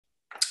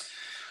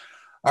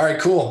All right,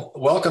 cool.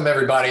 Welcome,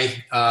 everybody.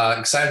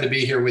 Excited to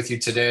be here with you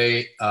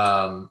today.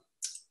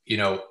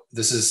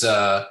 This is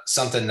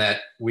something that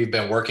we've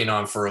been working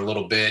on for a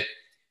little bit,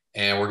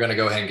 and we're going to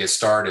go ahead and get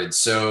started.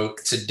 So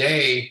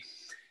today,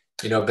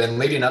 I've been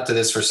leading up to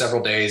this for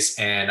several days,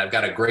 and I've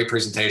got a great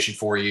presentation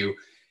for you.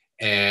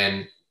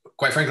 And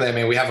quite frankly, I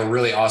mean, we have a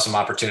really awesome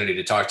opportunity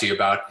to talk to you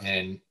about.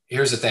 And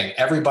here's the thing: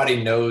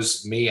 everybody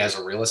knows me as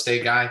a real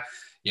estate guy.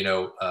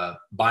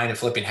 Buying and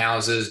flipping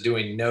houses,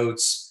 doing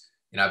notes.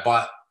 I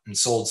bought and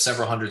sold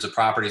several hundreds of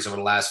properties over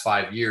the last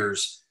 5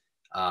 years.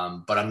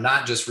 But I'm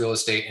not just real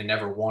estate and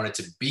never wanted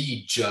to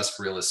be just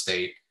real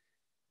estate.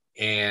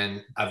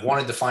 And I've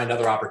wanted to find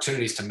other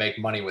opportunities to make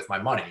money with my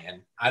money.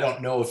 And I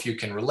don't know if you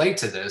can relate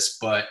to this,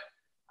 but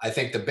I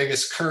think the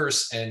biggest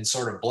curse and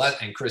sort of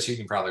and Chris, you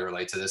can probably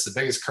relate to this. The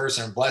biggest curse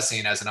and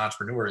blessing as an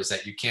entrepreneur is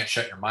that you can't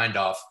shut your mind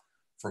off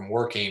from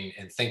working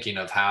and thinking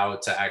of how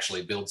to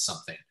actually build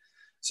something.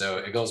 So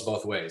it goes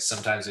both ways.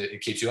 Sometimes it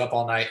keeps you up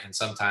all night, and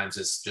sometimes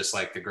it's just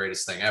like the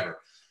greatest thing ever.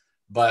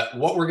 But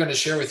what we're going to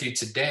share with you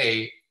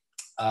today,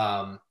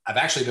 I've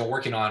actually been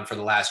working on for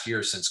the last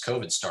year since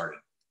COVID started.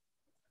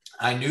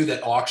 I knew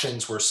that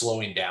auctions were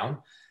slowing down,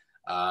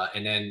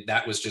 and then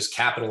that was just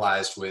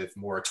capitalized with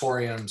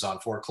moratoriums on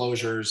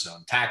foreclosures,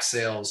 on tax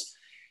sales.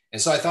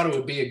 And so I thought it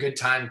would be a good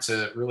time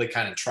to really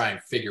kind of try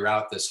and figure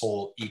out this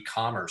whole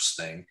e-commerce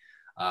thing.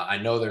 I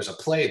know there's a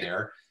play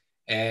there,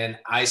 and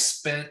I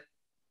spent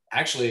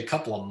actually a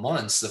couple of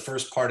months, the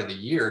first part of the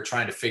year,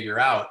 trying to figure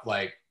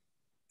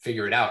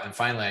it out. And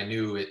finally I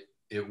knew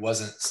it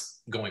wasn't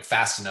going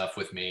fast enough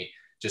with me,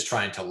 just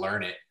trying to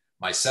learn it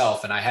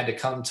myself. And I had to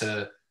come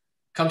to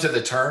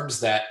the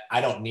terms that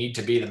I don't need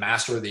to be the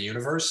master of the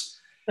universe.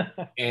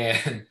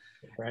 and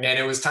right. And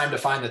it was time to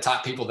find the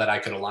top people that I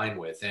could align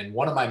with. And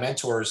one of my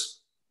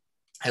mentors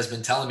has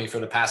been telling me for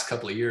the past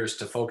couple of years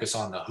to focus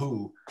on the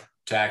who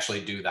to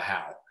actually do the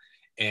how.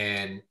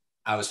 And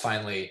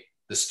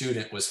the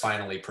student was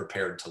finally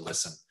prepared to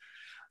listen.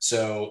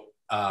 So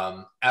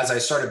as I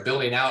started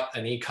building out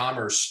an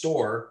e-commerce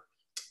store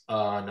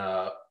on,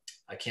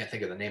 I can't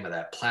think of the name of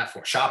that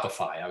platform,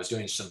 Shopify. I was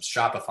doing some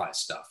Shopify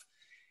stuff,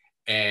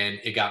 and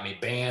it got me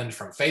banned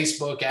from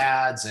Facebook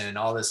ads and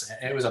all this.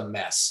 And it was a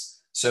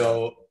mess.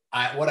 So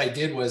what I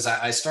did was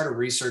I started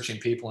researching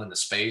people in the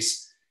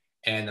space,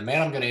 and the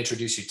man I'm going to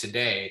introduce you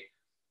today,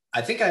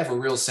 I think I have a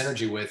real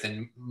synergy with,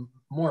 and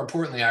more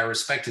importantly, I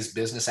respect his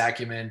business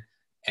acumen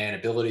and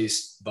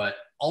abilities, but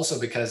also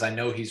because I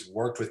know he's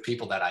worked with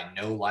people that I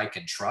know, like,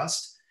 and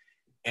trust.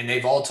 And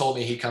they've all told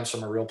me he comes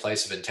from a real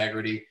place of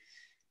integrity.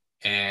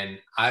 And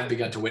I've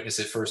begun to witness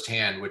it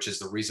firsthand, which is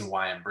the reason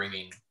why I'm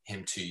bringing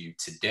him to you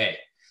today.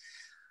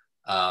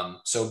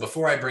 So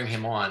before I bring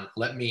him on,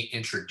 let me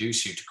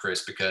introduce you to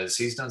Chris, because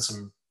he's done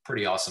some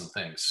pretty awesome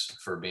things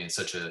for being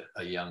such a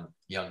young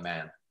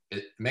man.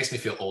 It makes me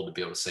feel old to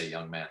be able to say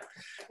young man.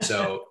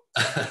 So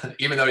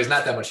even though he's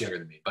not that much younger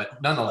than me,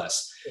 but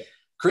nonetheless,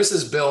 Chris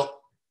has built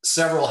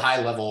several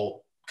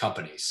high-level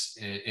companies,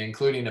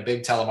 including a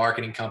big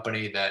telemarketing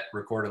company that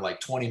recorded like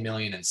 20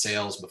 million in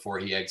sales before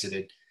he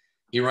exited.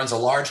 He runs a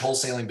large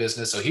wholesaling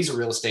business, so he's a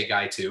real estate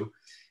guy too.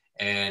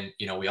 And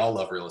we all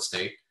love real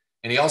estate.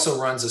 And he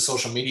also runs a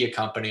social media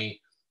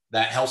company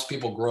that helps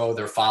people grow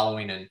their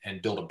following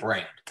and build a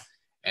brand.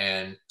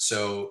 And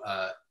so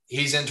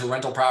he's into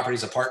rental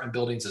properties, apartment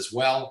buildings as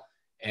well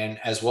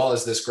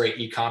as this great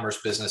e-commerce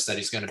business that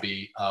he's going to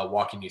be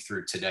walking you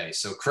through today.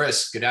 So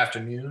Chris, good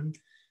afternoon.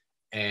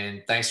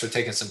 And thanks for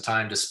taking some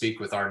time to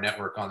speak with our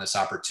network on this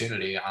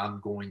opportunity.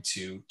 I'm going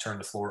to turn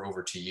the floor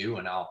over to you,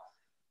 and I'll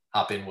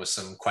hop in with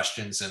some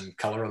questions and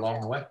color along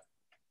the way.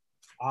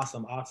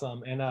 Awesome.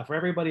 And for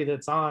everybody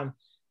that's on,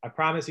 I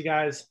promise you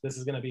guys, this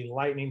is going to be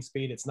lightning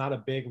speed. It's not a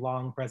big,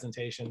 long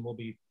presentation. We'll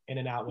be in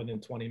and out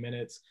within 20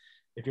 minutes.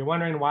 If you're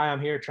wondering why I'm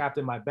here trapped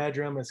in my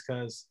bedroom, it's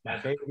because my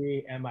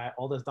baby and my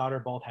oldest daughter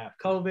both have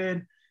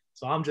COVID.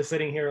 So I'm just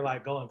sitting here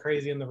like going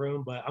crazy in the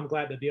room, but I'm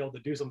glad to be able to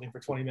do something for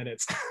 20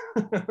 minutes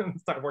and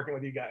start working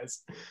with you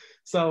guys.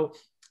 So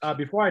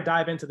before I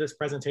dive into this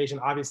presentation,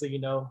 obviously,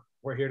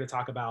 we're here to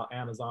talk about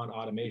Amazon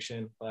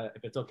automation, but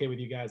if it's okay with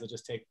you guys, I'll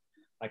just take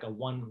like a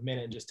 1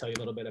 minute and just tell you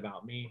a little bit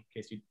about me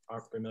in case you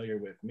aren't familiar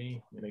with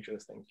me. Let me make sure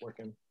this thing's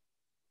working.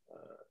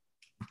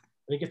 I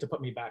think you have to put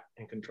me back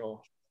in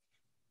control.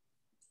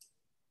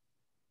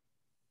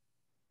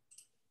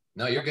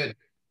 No, you're good.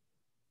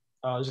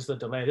 Oh, it's just a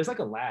delay. There's like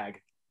a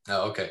lag.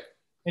 Oh, okay.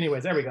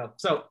 Anyways, there we go.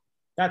 So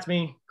that's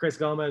me, Chris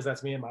Gomez.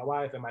 That's me and my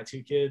wife and my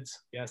 2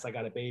 kids. Yes, I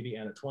got a baby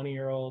and a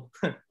 20-year-old.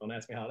 Don't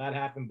ask me how that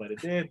happened, but it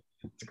did.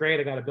 It's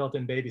great. I got a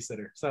built-in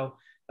babysitter. So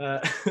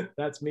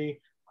that's me.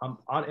 I'm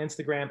on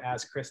Instagram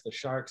as Chris the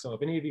Shark. So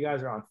if any of you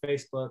guys are on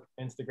Facebook,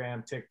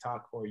 Instagram,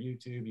 TikTok, or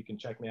YouTube, you can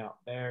check me out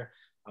there.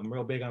 I'm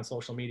real big on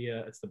social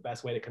media. It's the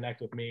best way to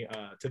connect with me.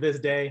 To this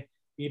day,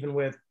 even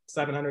with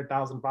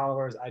 700,000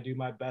 followers, I do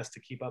my best to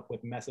keep up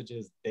with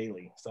messages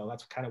daily. So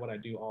that's kind of what I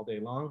do all day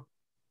long.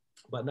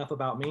 But enough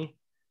about me.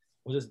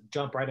 We'll just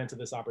jump right into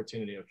this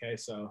opportunity, okay?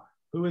 So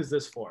who is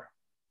this for?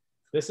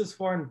 This is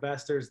for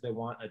investors that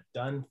want a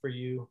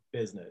done-for-you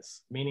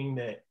business, meaning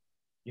that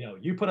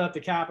You put up the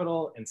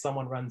capital and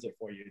someone runs it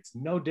for you. It's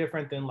no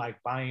different than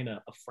like buying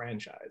a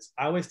franchise.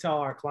 I always tell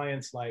our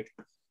clients, like,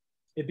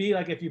 it'd be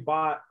like if you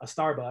bought a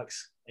Starbucks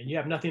and you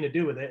have nothing to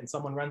do with it and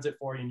someone runs it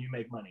for you and you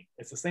make money.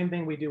 It's the same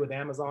thing we do with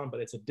Amazon, but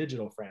it's a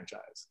digital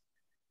franchise.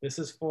 This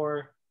is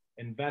for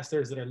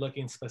investors that are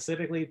looking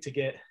specifically to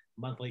get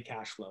monthly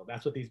cash flow.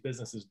 That's what these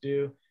businesses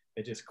do.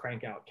 They just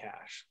crank out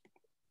cash.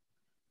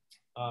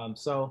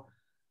 So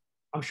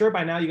I'm sure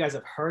by now you guys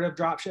have heard of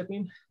drop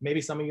shipping.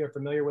 Maybe some of you are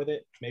familiar with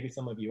it. Maybe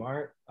some of you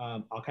aren't.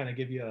 I'll kind of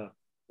give you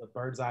a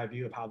bird's eye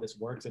view of how this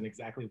works and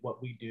exactly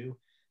what we do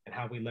and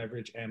how we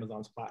leverage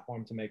Amazon's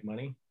platform to make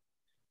money.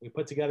 We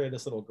put together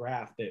this little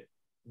graph that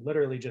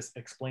literally just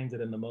explains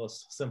it in the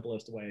most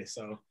simplest way.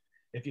 So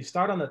if you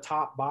start on the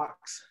top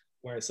box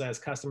where it says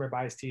customer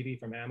buys TV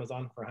from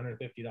Amazon for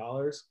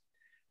 $150,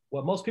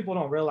 what most people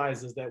don't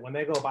realize is that when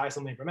they go buy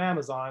something from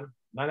Amazon,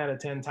 9 out of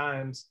 10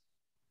 times,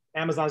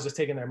 Amazon's just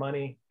taking their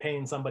money,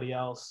 paying somebody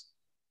else,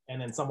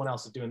 and then someone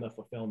else is doing the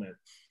fulfillment.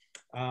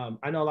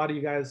 I know a lot of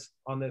you guys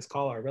on this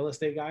call are real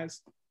estate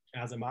guys,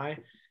 as am I.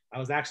 I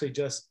was actually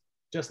just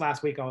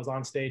last week, I was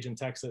on stage in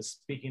Texas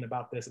speaking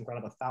about this in front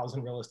of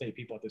 1,000 real estate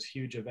people at this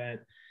huge event.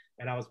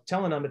 And I was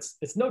telling them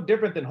it's no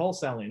different than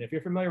wholesaling. If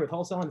you're familiar with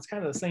wholesaling, it's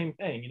kind of the same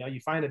thing. You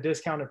find a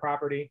discounted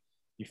property,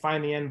 you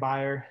find the end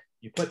buyer,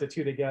 you put the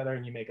two together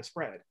and you make a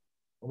spread.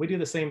 And we do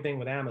the same thing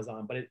with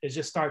Amazon, but it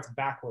just starts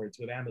backwards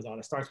with Amazon.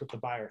 It starts with the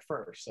buyer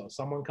first. So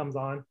someone comes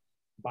on,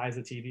 buys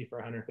a TV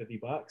for $150.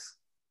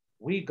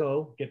 We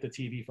go get the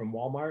TV from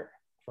Walmart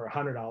for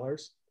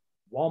 $100.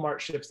 Walmart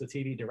ships the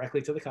TV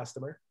directly to the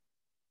customer.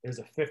 There's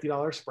a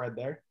 $50 spread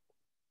there.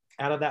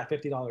 Out of that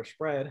 $50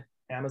 spread,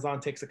 Amazon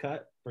takes a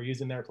cut for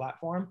using their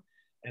platform.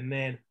 And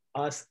then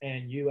us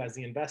and you as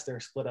the investor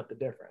split up the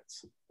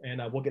difference.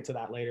 And we'll get to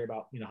that later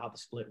about how the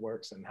split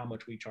works and how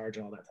much we charge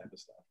and all that type of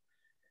stuff.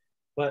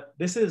 But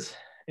this is,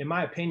 in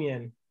my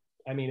opinion,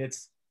 I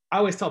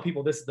always tell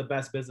people this is the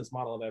best business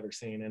model I've ever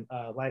seen.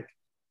 And like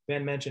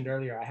Ben mentioned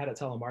earlier, I had a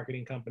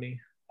telemarketing company.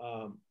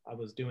 I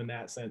was doing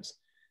that since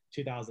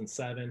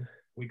 2007.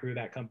 We grew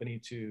that company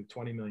to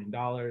 $20 million.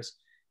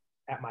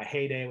 At my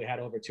heyday, we had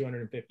over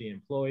 250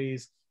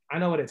 employees. I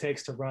know what it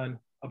takes to run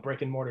a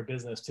brick and mortar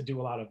business, to do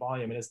a lot of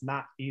volume, and it's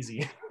not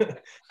easy.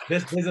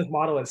 This business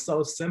model is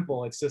so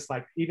simple. It's just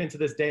like, even to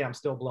this day, I'm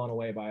still blown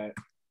away by it.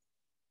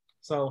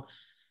 So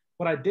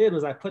what I did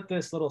was I put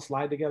this little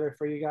slide together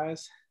for you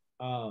guys.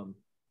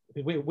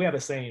 We have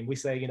a saying, we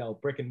say,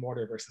 brick and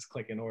mortar versus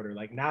click and order.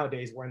 Like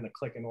nowadays we're in the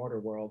click and order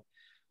world.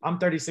 I'm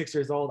 36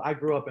 years old. I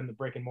grew up in the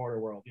brick and mortar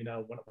world.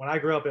 When I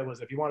grew up, it was,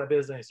 if you want a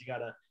business, you got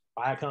to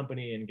buy a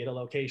company and get a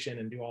location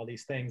and do all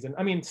these things. And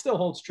it still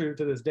holds true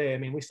to this day.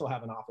 We still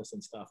have an office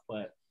and stuff,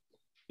 but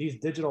these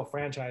digital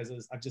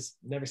franchises, I've just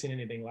never seen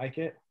anything like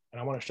it.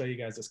 And I want to show you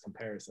guys this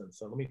comparison.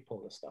 So let me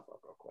pull this stuff up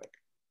real quick.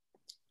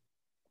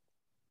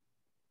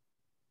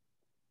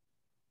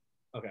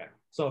 Okay,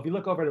 so if you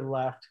look over to the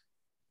left,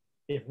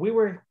 if we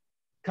were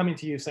coming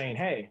to you saying,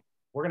 hey,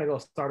 we're going to go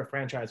start a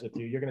franchise with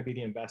you, you're going to be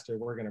the investor,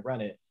 we're going to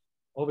run it.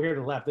 Over here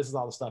to the left, this is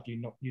all the stuff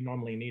you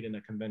normally need in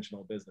a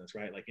conventional business,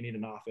 right? Like you need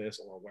an office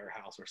or a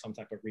warehouse or some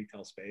type of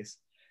retail space.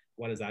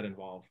 What does that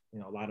involve?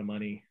 A lot of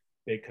money,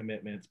 big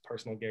commitments,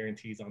 personal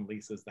guarantees on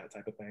leases, that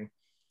type of thing.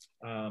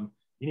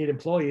 You need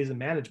employees and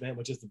management,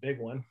 which is the big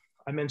one.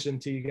 I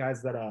mentioned to you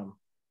guys that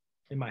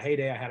in my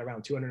heyday, I had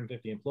around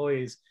 250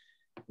 employees.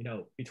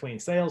 Between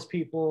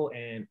salespeople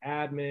and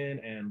admin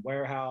and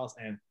warehouse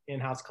and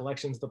in-house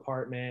collections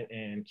department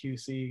and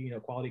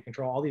QC, quality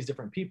control, all these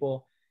different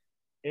people,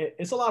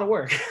 it's a lot of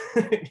work.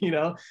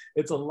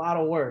 It's a lot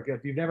of work.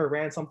 If you've never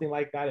ran something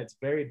like that, it's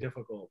very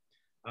difficult.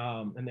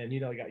 And then,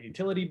 you got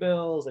utility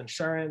bills,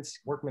 insurance,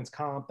 workman's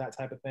comp, that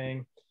type of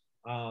thing.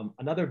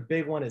 Another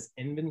big one is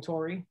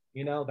inventory.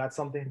 That's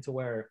something to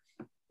where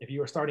if you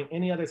were starting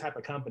any other type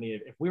of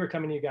company, if we were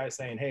coming to you guys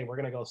saying, hey, we're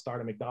going to go start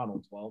a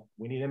McDonald's, well,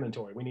 we need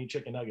inventory. We need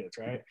chicken nuggets,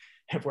 right?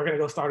 If we're going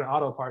to go start an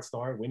auto parts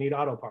store, we need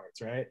auto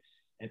parts, right?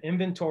 And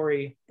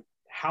inventory,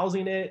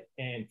 housing it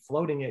and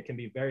floating it can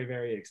be very,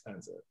 very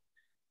expensive.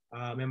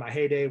 In my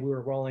heyday, we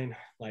were rolling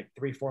like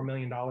 $3-4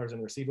 million in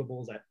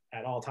receivables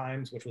at all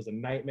times, which was a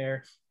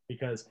nightmare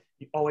because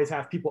you always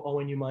have people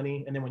owing you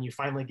money. And then when you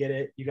finally get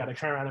it, you got to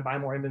turn around and buy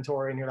more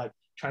inventory and you're like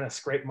trying to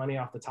scrape money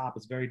off the top.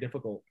 It's very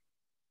difficult.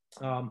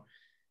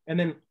 And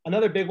then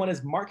another big one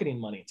is marketing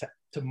money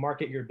to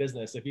market your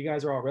business. If you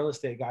guys are all real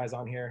estate guys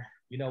on here,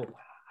 you know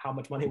how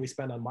much money we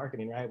spend on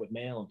marketing, right? With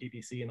mail and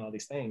PPC and all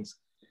these things.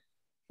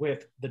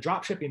 With the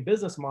drop shipping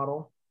business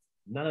model,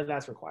 none of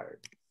that's required.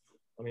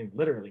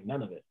 Literally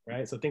none of it,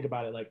 right? So think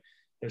about it, like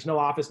there's no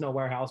office, no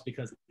warehouse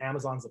because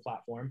Amazon's the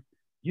platform.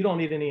 You don't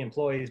need any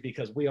employees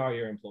because we are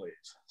your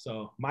employees.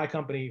 So my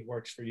company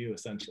works for you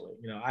essentially.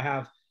 I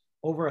have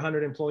over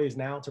 100 employees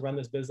now to run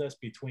this business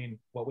between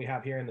what we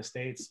have here in the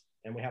States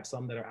and we have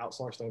some that are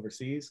outsourced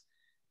overseas.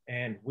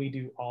 And we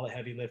do all the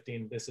heavy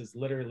lifting. This is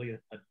literally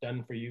a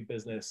done for you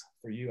business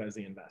for you as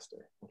the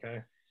investor,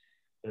 okay?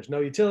 There's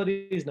no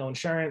utilities, no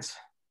insurance.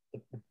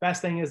 The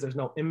best thing is there's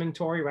no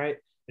inventory, right?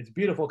 It's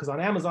beautiful because on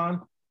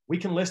Amazon, we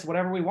can list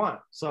whatever we want.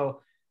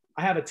 So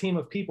I have a team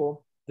of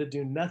people that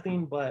do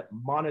nothing but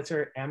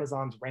monitor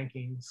Amazon's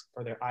rankings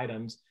for their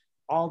items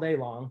all day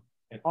long.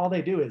 And all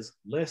they do is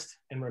list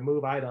and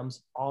remove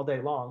items all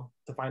day long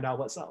to find out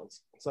what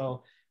sells.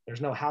 So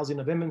there's no housing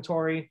of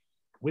inventory.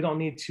 We don't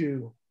need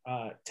to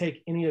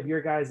take any of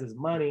your guys'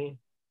 money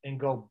and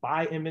go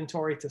buy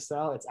inventory to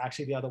sell. It's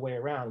actually the other way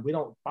around. We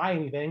don't buy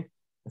anything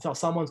until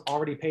someone's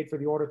already paid for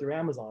the order through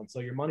Amazon. So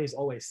your money's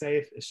always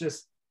safe. It's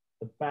just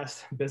the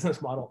best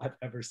business model I've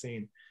ever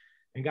seen.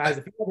 And guys,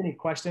 if you have any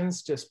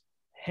questions, just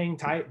hang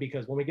tight,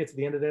 because when we get to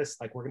the end of this,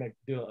 like, we're going to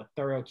do a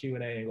thorough Q&A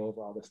and go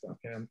over all this stuff.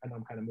 Okay? And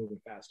I'm kind of moving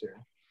fast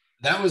here.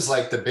 That was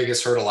like the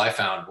biggest hurdle I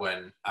found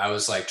when I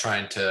was like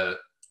trying to,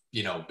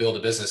 build a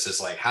business,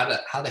 is like, how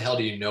the hell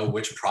do you know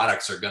which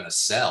products are going to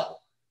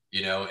sell,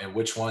 and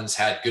which ones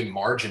had good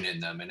margin in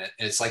them? And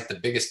it's like the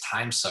biggest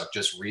time suck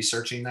just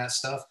researching that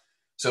stuff.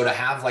 So to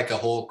have like a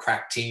whole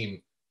crack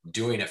team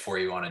doing it for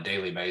you on a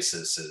daily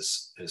basis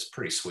is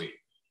pretty sweet.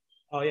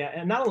 Oh yeah.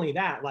 And not only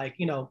that, like,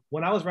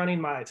 when I was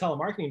running my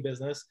telemarketing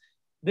business,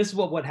 this is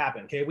what would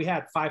happen. Okay. We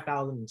had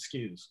 5,000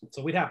 SKUs.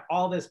 So we'd have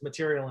all this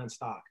material in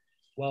stock.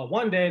 Well,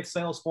 one day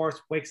Salesforce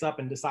wakes up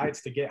and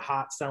decides to get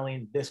hot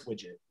selling this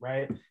widget,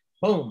 right?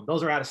 Boom,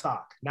 those are out of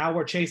stock. Now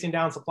we're chasing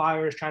down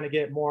suppliers, trying to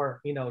get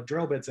more,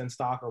 drill bits in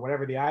stock or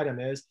whatever the item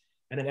is.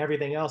 And then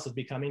everything else is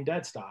becoming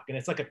dead stock. And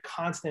it's like a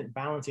constant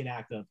balancing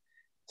act of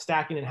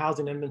stacking and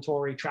housing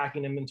inventory,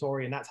 tracking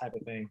inventory, and that type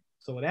of thing.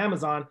 So with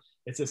Amazon,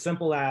 it's as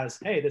simple as,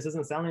 hey, this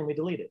isn't selling, we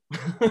delete it.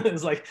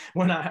 It's like,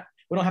 we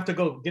don't have to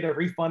go get a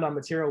refund on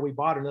material we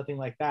bought or nothing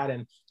like that.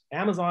 And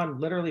Amazon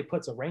literally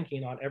puts a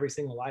ranking on every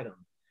single item.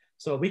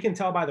 So we can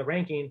tell by the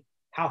ranking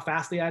how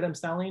fast the item's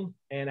selling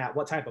and at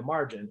what type of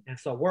margin. And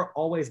so we're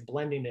always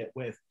blending it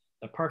with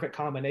the perfect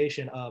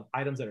combination of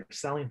items that are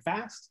selling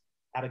fast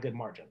at a good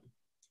margin.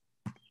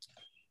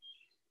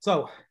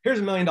 So here's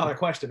 $1 million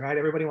question, right?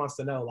 Everybody wants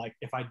to know, like,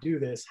 if I do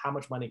this, how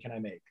much money can I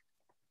make?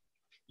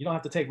 You don't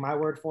have to take my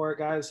word for it,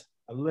 guys.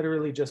 I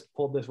literally just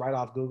pulled this right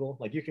off Google.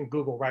 Like, you can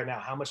Google right now,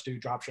 how much do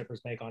dropshippers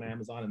make on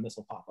Amazon, and this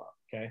will pop up,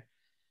 okay?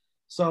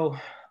 So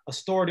a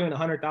store doing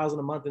 100,000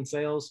 a month in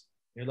sales,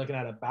 you're looking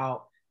at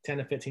about 10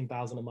 to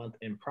 15,000 a month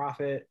in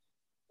profit.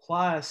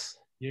 Plus,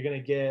 you're going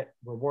to get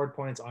reward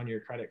points on your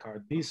credit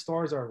card. These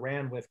stores are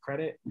ran with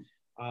credit.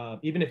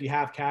 Even if you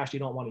have cash, you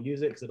don't want to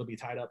use it because it'll be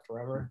tied up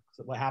forever.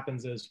 So what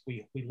happens is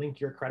we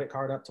link your credit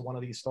card up to one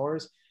of these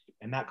stores,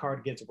 and that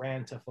card gets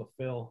ran to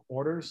fulfill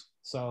orders.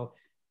 So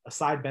a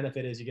side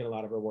benefit is you get a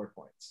lot of reward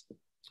points.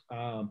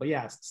 But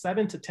yeah,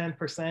 7 to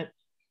 10%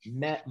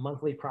 net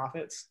monthly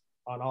profits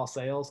on all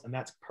sales, and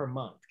that's per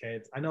month.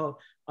 Okay, I know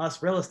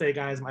us real estate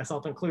guys,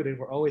 myself included,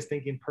 we're always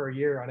thinking per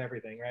year on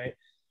everything, right?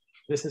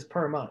 This is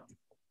per month,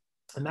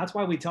 and that's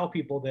why we tell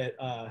people that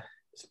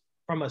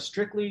from a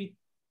strictly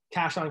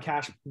cash on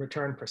cash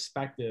return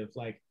perspective,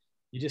 like,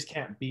 you just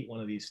can't beat one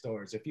of these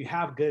stores. If you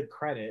have good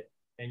credit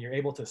and you're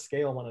able to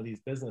scale one of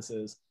these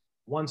businesses,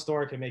 one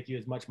store can make you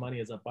as much money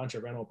as a bunch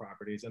of rental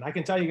properties. And I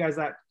can tell you guys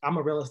that I'm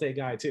a real estate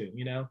guy too.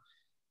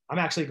 I'm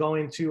actually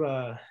going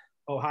to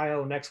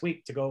Ohio next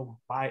week to go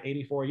buy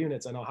 84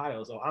 units in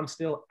Ohio. So I'm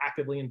still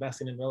actively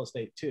investing in real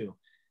estate too.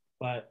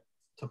 But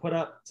to put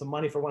up some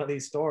money for one of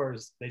these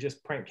stores, they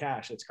just print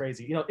cash. It's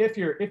crazy. If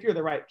you're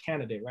the right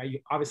candidate,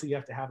 right? Obviously you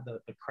have to have the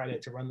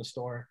credit to run the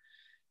store.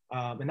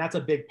 And that's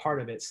a big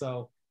part of it.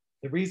 So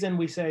the reason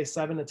we say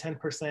 7 to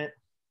 10%,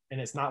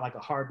 and it's not like a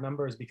hard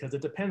number, is because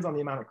it depends on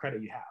the amount of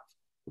credit you have.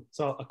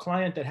 So a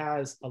client that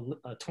has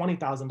a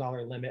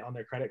 $20,000 limit on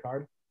their credit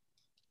card,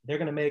 they're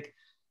going to make a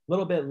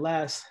little bit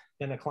less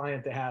than a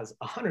client that has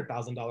a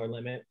 $100,000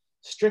 limit,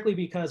 strictly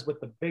because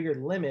with the bigger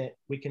limit,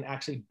 we can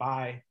actually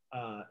buy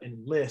and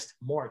list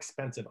more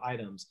expensive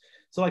items.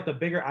 So like the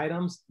bigger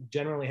items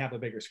generally have a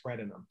bigger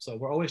spread in them. So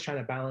we're always trying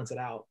to balance it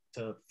out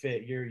to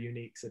fit your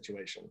unique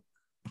situation.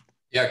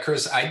 Yeah,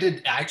 Chris, I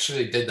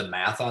actually did the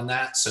math on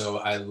that. So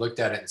I looked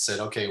at it and said,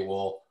 okay,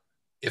 well,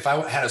 if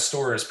I had a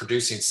store that's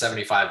producing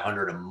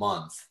 7,500 a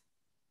month,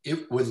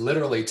 it would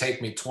literally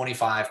take me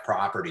 25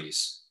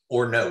 properties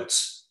or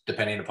notes,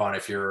 depending upon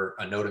if you're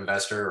a note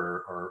investor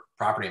or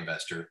property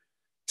investor,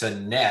 to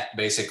net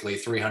basically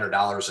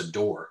 $300 a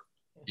door,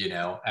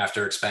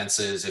 after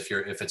expenses, if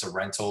it's a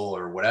rental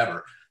or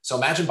whatever. So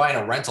imagine buying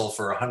a rental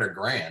for 100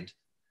 grand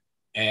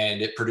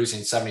and it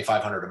producing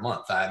 7,500 a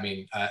month. I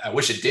mean, I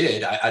wish it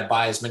did. I'd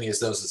buy as many of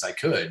those as I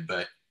could,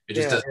 but it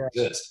just doesn't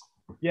exist.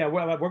 Yeah,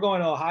 we're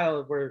going to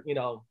Ohio. We're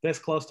this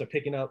close to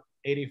picking up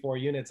 84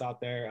 units out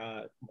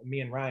there.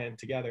 Me and Ryan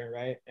together,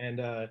 right?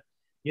 And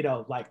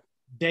like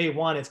day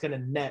one, it's going to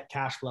net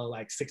cash flow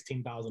like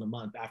 16,000 a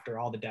month after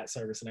all the debt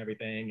service and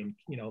everything,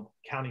 and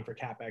counting for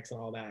capex and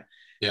all that.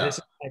 Yeah, it's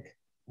like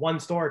one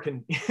store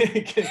can do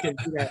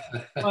that.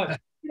 But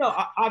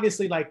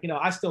obviously, like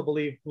I still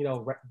believe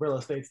real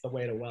estate's the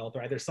way to wealth,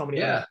 right? There's so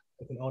many other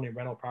people owning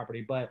rental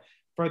property, but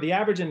for the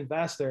average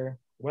investor,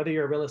 whether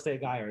you're a real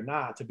estate guy or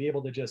not, to be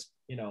able to just,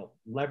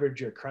 leverage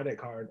your credit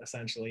card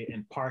essentially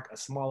and park a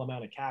small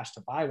amount of cash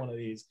to buy one of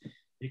these,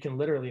 you can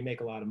literally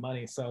make a lot of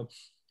money. So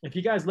if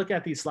you guys look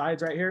at these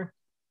slides right here,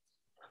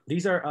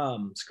 these are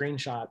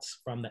screenshots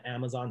from the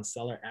Amazon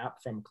seller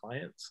app from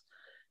clients.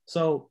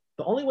 So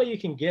the only way you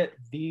can get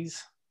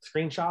these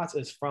screenshots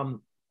is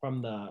from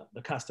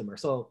the customer.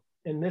 So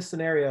in this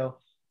scenario,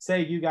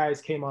 say you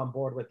guys came on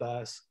board with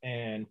us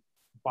and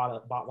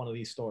bought one of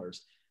these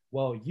stores.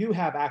 Well, you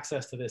have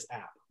access to this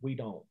app. We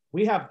don't.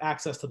 We have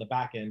access to the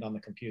back end on the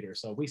computer.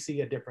 So we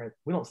see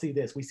we don't see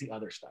this, we see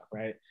other stuff,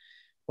 right?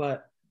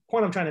 But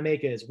point I'm trying to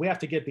make is we have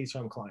to get these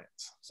from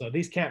clients. So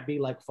these can't be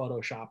like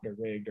photoshopped or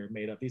rigged or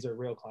made up. These are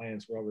real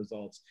clients, real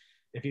results.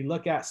 If you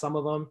look at some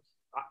of them,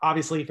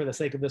 obviously for the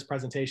sake of this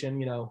presentation,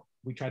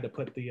 we tried to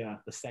put the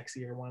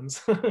sexier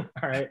ones. All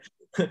right.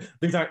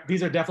 these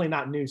are definitely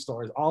not new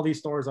stores. All these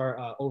stores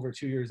are over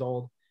 2 years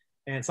old.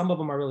 And some of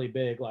them are really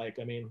big. Like,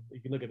 I mean,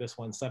 you can look at this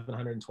one,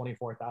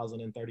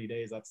 724,000 in 30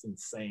 days. That's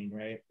insane,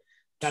 right?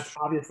 That's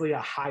obviously a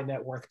high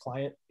net worth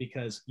client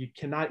because you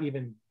cannot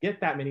even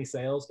get that many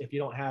sales if you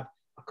don't have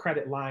a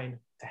credit line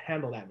to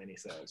handle that many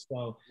sales.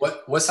 So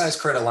what size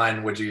credit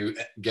line would you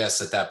guess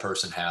that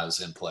person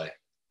has in play?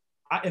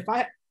 If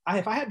I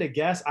had to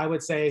guess, I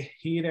would say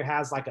he either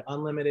has like an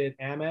unlimited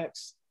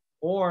Amex,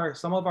 or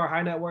some of our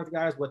high net worth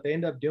guys, what they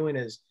end up doing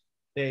is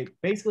they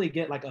basically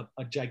get like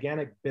a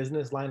gigantic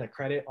business line of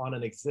credit on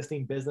an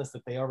existing business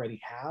that they already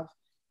have.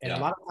 And a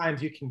lot of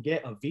times you can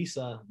get a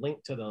Visa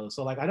linked to those.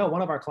 So like I know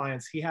one of our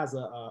clients, he has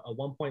a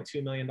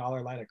 $1.2 million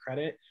line of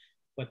credit,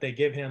 but they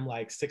give him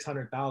like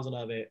 600,000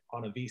 of it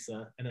on a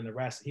Visa. And then the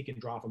rest he can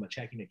draw from a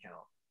checking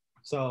account.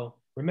 So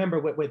remember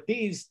with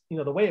these,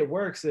 the way it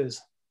works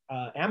is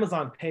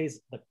Amazon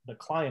pays the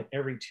client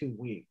every 2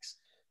 weeks.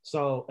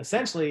 So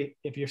essentially,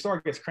 if your store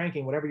gets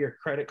cranking, whatever your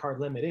credit card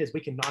limit is, we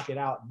can knock it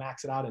out,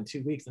 max it out in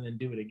 2 weeks, and then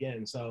do it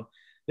again. So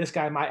this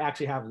guy might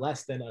actually have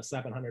less than a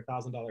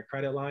 $700,000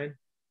 credit line,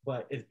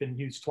 but it's been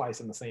used twice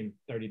in the same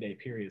 30-day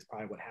period is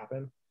probably what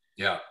happened.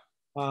 Yeah.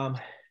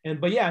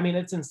 But yeah, I mean,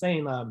 it's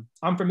insane.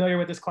 I'm familiar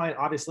with this client.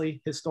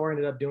 Obviously, his store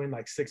ended up doing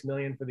like 6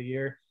 million for the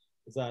year.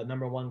 He's a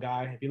number one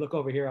guy. If you look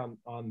over here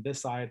on this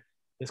side,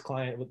 this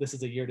client, this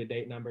is a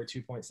year-to-date number,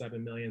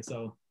 2.7 million.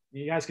 So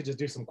you guys could just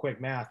do some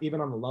quick math,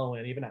 even on the low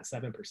end, even at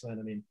 7%. I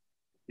mean,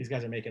 these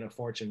guys are making a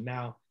fortune.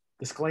 Now,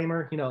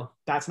 disclaimer,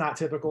 that's not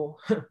typical,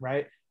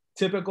 right?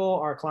 Typical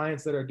are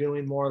clients that are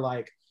doing more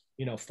like,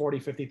 40,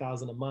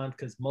 50,000 a month,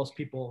 because most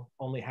people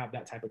only have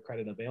that type of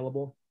credit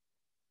available.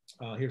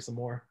 Here's some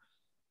more.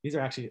 These are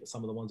actually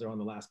some of the ones that are on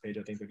the last page.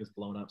 I think they're just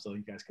blown up so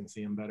you guys can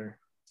see them better.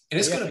 And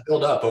it's going to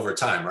build up over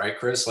time, right,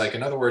 Chris? Like,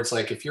 in other words,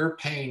 like if you're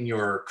paying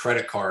your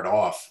credit card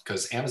off,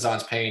 because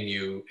Amazon's paying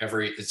you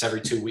every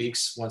 2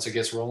 weeks once it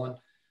gets rolling.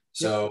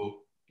 So,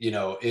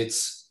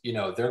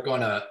 they're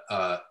going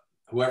to,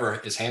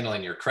 whoever is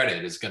handling your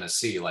credit is going to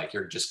see like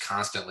you're just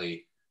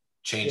constantly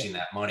changing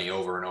that money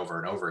over and over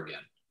and over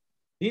again.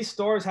 These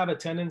stores have a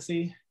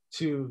tendency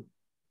to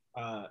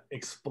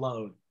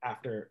explode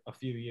after a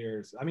few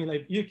years. I mean,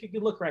 like you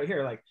could look right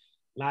here, like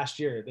last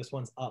year, this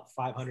one's up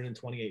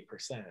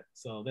 528%.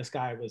 So this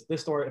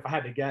store, if I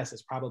had to guess,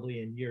 is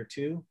probably in year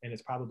 2, and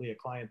it's probably a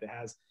client that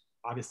has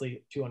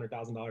obviously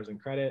 $200,000 in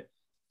credit.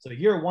 So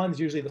year 1's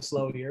usually the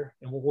slow year,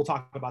 and we'll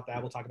talk about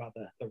that. We'll talk about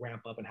the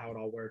ramp up and how it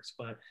all works.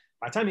 But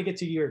by the time you get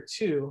to year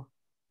 2,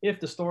 if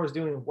the store is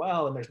doing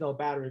well and there's no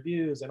bad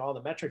reviews and all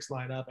the metrics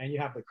line up and you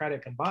have the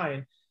credit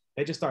combined,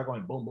 they just start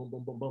going boom, boom,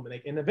 boom, boom, boom.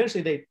 And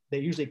eventually they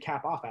usually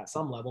cap off at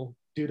some level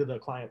due to the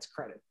client's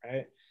credit,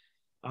 right?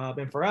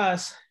 And for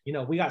us,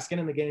 we got skin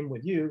in the game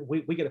with you.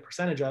 We get a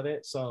percentage of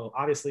it. So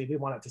obviously we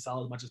want it to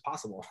sell as much as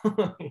possible,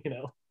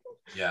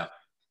 Yeah.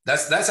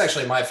 That's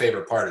actually my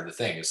favorite part of the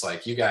thing. It's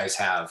like you guys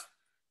have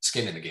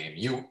skin in the game.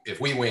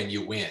 If we win,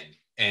 you win.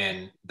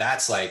 And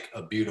that's like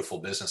a beautiful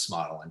business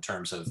model in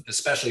terms of,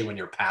 especially when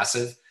you're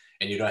passive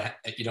and you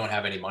don't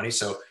have any money.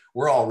 So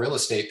we're all real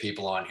estate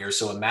people on here.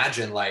 So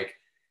imagine like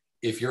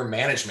if your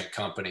management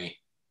company,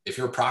 if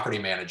your property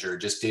manager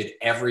just did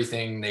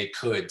everything they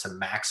could to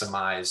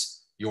maximize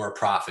your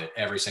profit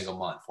every single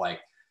month. Like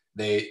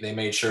they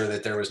made sure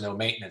that there was no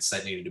maintenance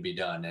that needed to be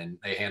done, and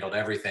they handled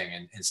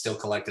everything and still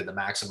collected the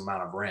maximum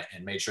amount of rent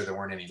and made sure there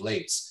weren't any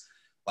lates.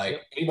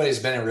 Like anybody who's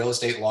been in real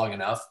estate long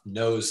enough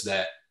knows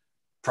that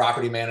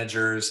property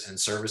managers and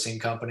servicing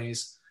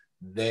companies,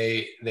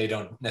 they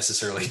don't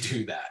necessarily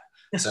do that.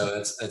 So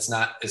it's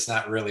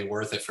not really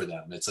worth it for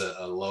them. It's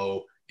a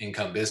low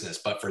income business.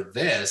 But for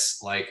this,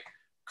 like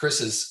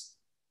Chris's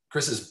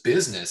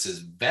business is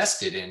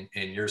vested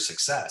in your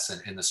success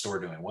and in the store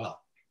doing well.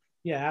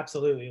 Yeah,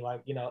 absolutely.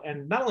 Like,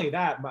 and not only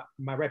that,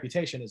 my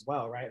reputation as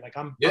well, right? Like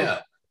I'm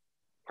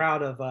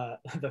proud of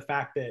the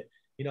fact that,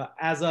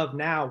 as of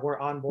now, we're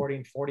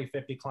onboarding 40,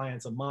 50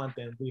 clients a month,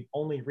 and we've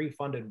only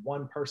refunded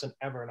one person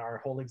ever in our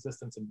whole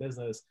existence in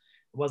business.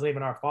 It wasn't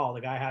even our fault.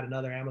 The guy had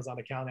another Amazon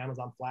account,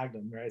 Amazon flagged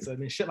him, right? So I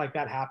mean, shit like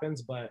that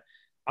happens, but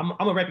I'm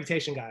a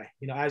reputation guy.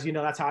 As you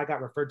know, that's how I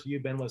got referred to you,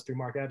 Ben, was through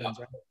Mark Evans,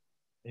 right?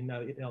 And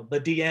the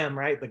DM,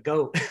 right? The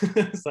GOAT.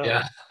 So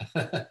yeah.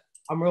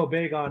 I'm real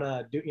big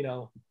on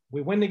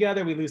we win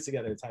together, we lose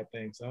together type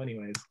thing. So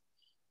anyways,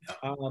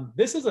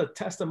 this is a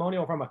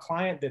testimonial from a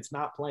client that's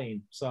not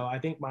playing. So I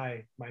think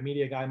my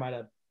media guy might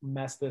have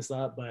messed this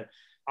up, but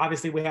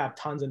obviously we have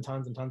tons and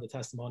tons and tons of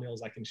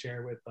testimonials I can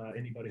share with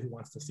anybody who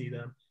wants to see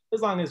them.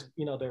 as long as,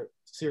 you know, they're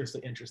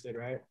seriously interested,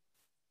 right?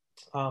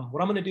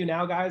 What I'm going to do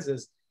now, guys,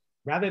 is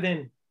rather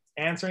than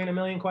answering a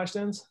million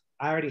questions,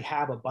 I already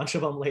have a bunch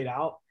of them laid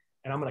out,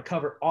 and I'm going to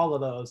cover all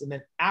of those. And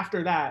then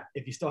after that,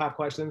 if you still have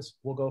questions,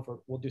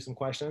 we'll do some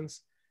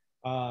questions.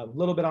 A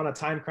little bit on a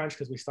time crunch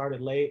because we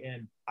started late,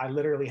 and I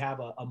literally have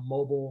a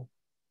mobile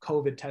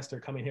COVID tester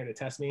coming here to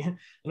test me. I don't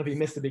know if you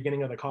missed the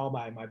beginning of the call.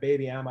 My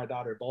baby and my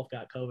daughter both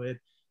got COVID.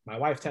 My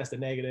wife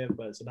tested negative,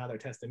 but so now they're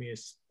testing me.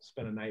 It's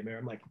been a nightmare.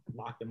 I'm like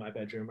locked in my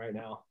bedroom right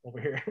now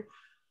over here.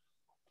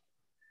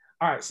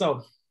 All right,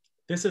 so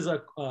this is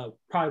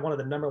probably one of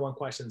the number one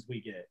questions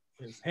we get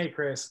is, hey,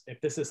 Chris, if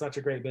this is such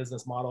a great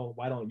business model,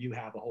 why don't you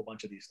have a whole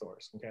bunch of these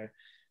stores? Okay.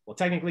 Well,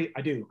 technically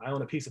I do. I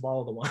own a piece of all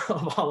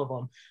of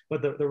them.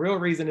 But the real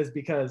reason is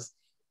because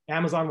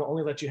Amazon will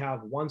only let you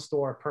have one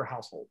store per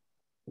household.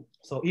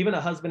 So even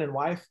a husband and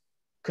wife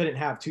couldn't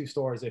have two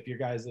stores if your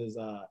guys'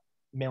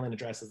 mailing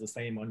address is the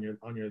same on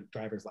your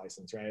driver's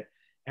license, right?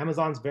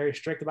 Amazon's very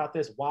strict about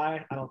this.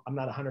 Why? I'm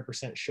not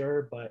 100%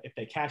 sure, but if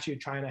they catch you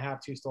trying to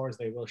have two stores,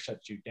 they will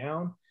shut you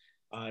down.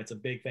 It's a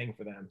big thing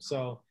for them.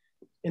 So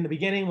in the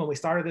beginning, when we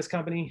started this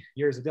company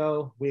years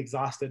ago, we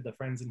exhausted the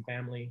friends and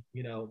family.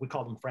 You know, we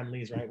called them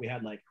friendlies, right? We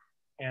had like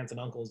aunts and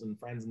uncles and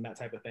friends and that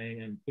type of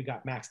thing. And we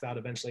got maxed out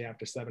eventually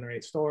after 7 or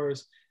 8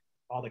 stores,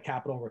 all the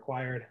capital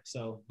required.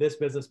 So this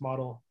business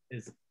model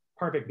is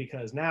perfect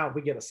because now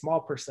we get a small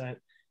percent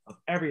of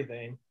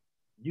everything.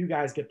 You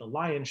guys get the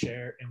lion's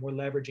share, and we're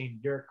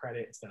leveraging your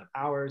credit instead of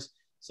ours.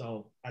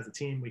 So as a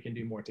team, we can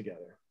do more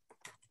together.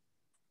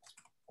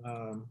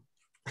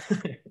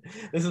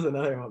 This is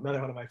another one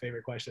of my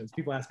favorite questions.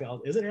 People ask me,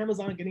 isn't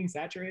Amazon getting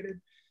saturated?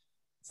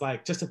 It's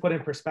like, just to put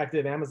in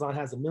perspective, Amazon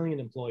has 1 million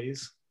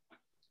employees.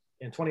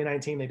 In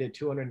 2019, they did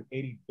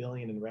 280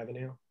 billion in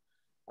revenue.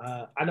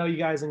 I know you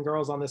guys and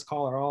girls on this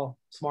call are all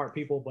smart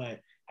people,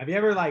 but have you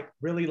ever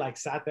really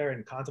sat there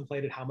and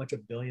contemplated how much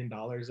 $1 billion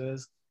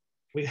is?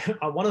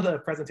 On one of the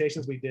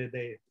presentations we did,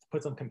 they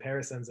put some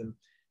comparisons, and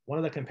one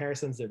of the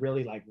comparisons that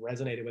really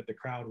resonated with the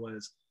crowd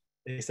was,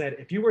 they said,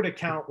 if you were to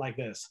count like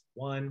this,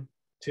 1,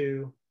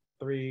 2,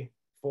 3,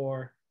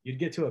 4, you'd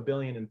get to $1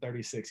 billion in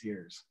 36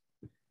 years.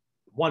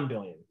 1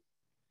 billion.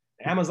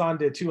 Amazon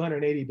did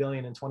 280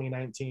 billion in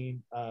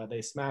 2019.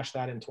 They smashed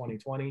that in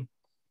 2020.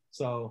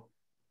 So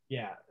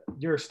yeah,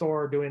 your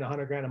store doing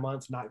 100 grand a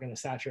month is not going to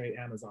saturate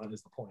Amazon,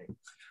 is the point.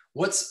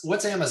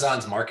 What's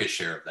Amazon's market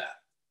share of that?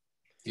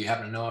 Do you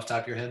happen to know off the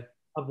top of your head?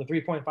 Of the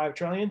 3.5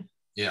 trillion?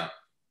 Yeah.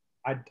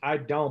 I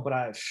don't,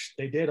 but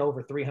they did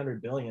over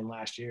 300 billion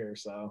last year.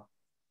 So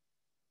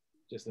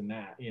just in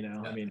that, you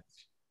know, yeah. I mean,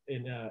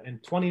 in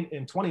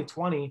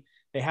 2020,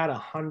 they had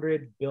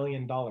 $100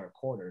 billion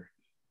quarter.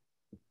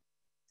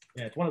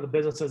 Yeah, it's one of the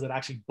businesses that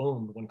actually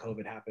boomed when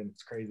COVID happened.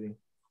 It's crazy.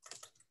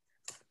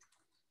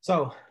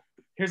 So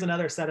here's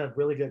another set of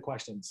really good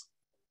questions.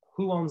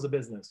 Who owns the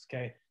business?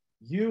 Okay.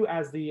 You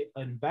as the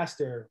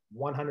investor,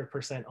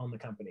 100% own the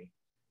company.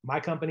 My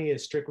company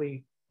is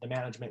strictly the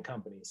management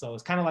company. So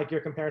it's kind of like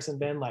your comparison,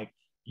 Ben, like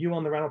you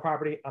own the rental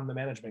property, I'm the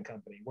management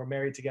company. We're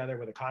married together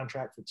with a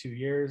contract for 2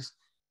 years.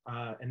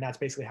 And that's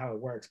basically how it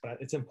works. But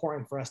it's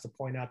important for us to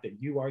point out that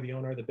you are the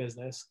owner of the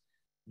business.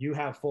 You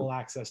have full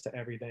access to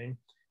everything.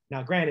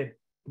 Now, granted,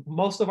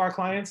 most of our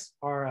clients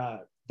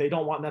are, they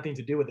don't want nothing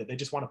to do with it. They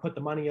just want to put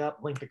the money up,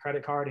 link the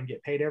credit card, and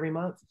get paid every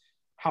month.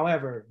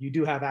 However, you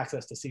do have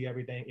access to see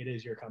everything. It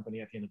is your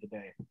company at the end of the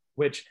day,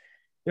 which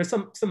there's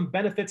some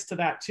benefits to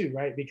that too,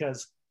 right?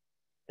 Because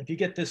if you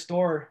get this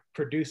store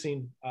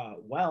producing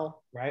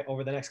well, right,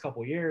 over the next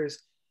couple of years,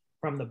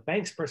 from the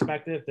bank's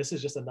perspective, this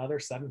is just another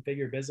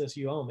 7-figure business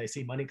you own. They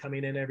see money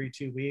coming in every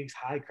 2 weeks,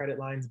 high credit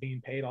lines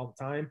being paid all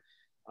the time.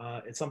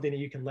 It's something that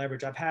you can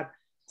leverage. I've had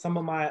some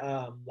of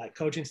my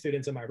coaching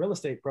students in my real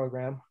estate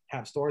program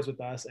have stores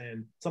with us,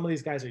 and some of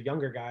these guys are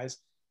younger guys,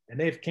 and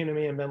they've came to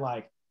me and been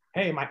like,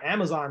 hey, my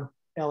Amazon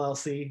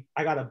LLC,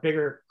 I got a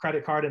bigger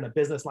credit card and a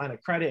business line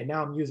of credit, and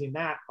now I'm using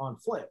that on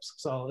flips.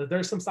 So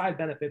there's some side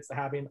benefits to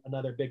having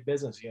another big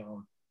business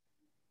you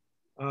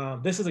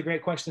own. This is a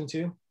great question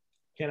too.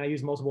 Can I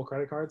use multiple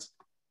credit cards?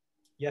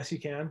 Yes, you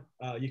can.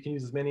 You can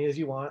use as many as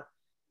you want.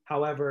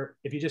 However,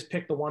 if you just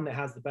pick the one that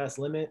has the best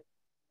limit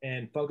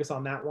and focus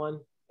on that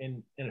one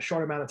in a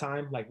short amount of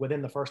time, like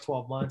within the first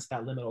 12 months,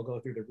 that limit will go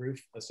through the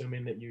roof,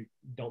 assuming that you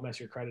don't mess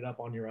your credit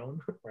up on your own,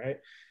 right?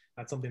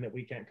 That's something that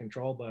we can't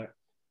control. But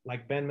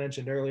like Ben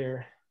mentioned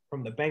earlier,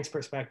 from the bank's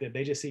perspective,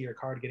 they just see your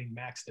card getting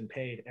maxed and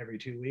paid every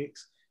 2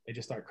 weeks. They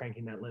just start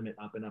cranking that limit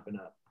up and up and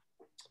up.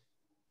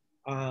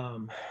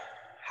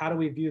 How do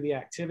we view the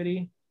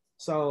activity?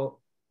 So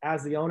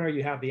as the owner,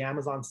 you have the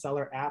Amazon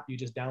seller app. You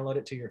just download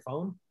it to your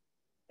phone.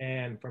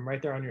 And from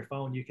right there on your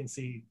phone, you can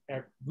see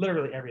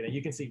literally everything.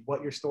 You can see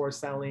what your store is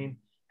selling,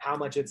 how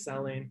much it's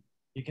selling.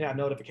 You can have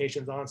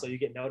notifications on, so you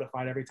get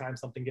notified every time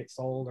something gets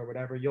sold or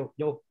whatever.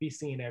 You'll be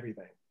seeing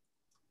everything.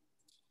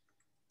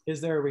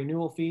 Is there a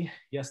renewal fee?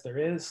 Yes, there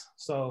is.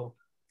 So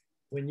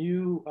when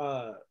you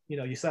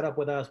set up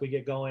with us, we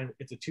get going.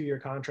 It's a 2-year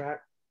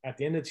contract. At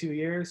the end of 2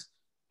 years,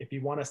 if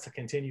you want us to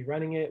continue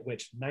running it,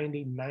 which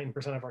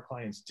 99% of our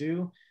clients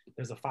do,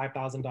 there's a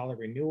 $5,000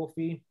 renewal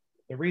fee.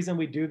 The reason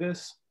we do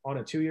this on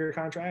a 2-year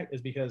contract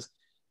is because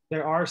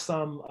there are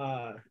some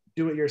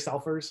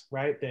do-it-yourselfers,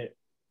 right, that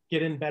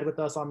get in bed with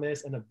us on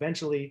this and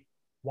eventually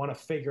want to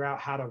figure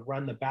out how to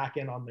run the back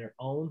end on their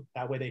own.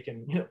 That way they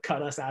can,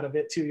 cut us out of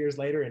it 2 years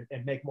later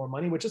and make more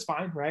money, which is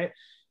fine, right?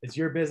 It's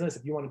your business.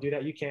 If you want to do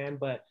that, you can.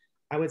 But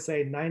I would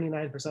say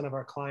 99% of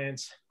our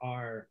clients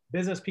are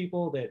business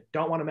people that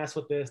don't want to mess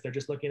with this. They're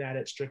just looking at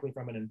it strictly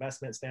from an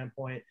investment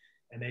standpoint,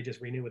 and they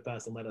just renew with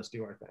us and let us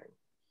do our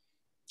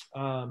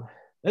thing.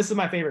 This is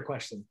my favorite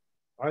question.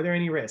 Are there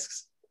any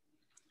risks?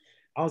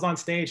 I was on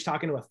stage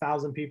talking to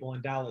 1,000 people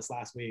in Dallas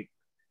last week.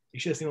 You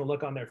should have seen the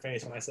look on their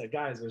face when I said,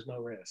 guys, there's no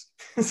risk.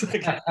 It's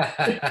like,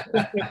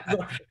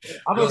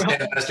 real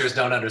estate investors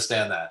don't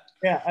understand that.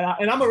 Yeah,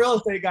 and I'm a real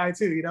estate guy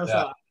too, Yeah.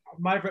 So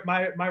my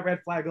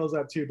red flag goes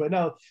up too. But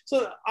no,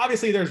 so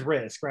obviously there's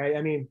risk, right?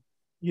 I mean,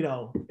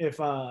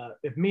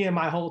 if me and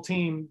my whole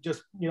team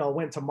just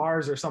went to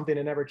Mars or something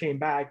and never came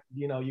back,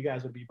 you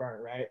guys would be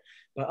burnt, right?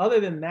 But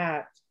other than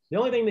that, the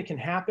only thing that can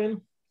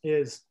happen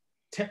is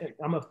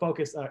I'm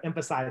gonna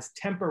emphasize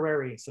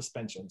temporary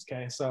suspensions.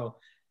 Okay, so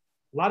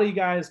a lot of you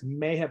guys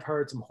may have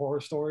heard some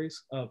horror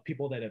stories of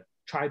people that have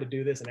tried to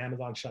do this and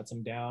Amazon shuts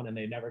them down and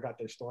they never got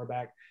their store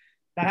back.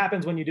 That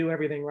happens when you do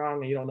everything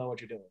wrong and you don't know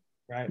what you're doing,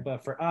 right?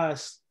 But for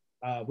us,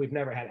 we've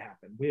never had it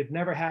happen. We've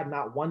never had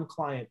not one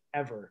client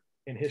ever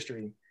in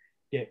history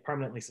get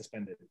permanently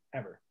suspended,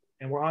 ever.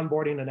 And we're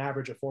onboarding an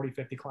average of 40,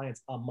 50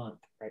 clients a month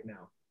right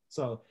now.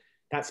 So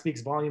that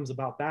speaks volumes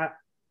about that.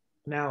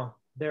 Now,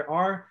 there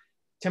are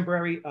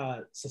temporary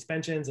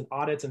suspensions and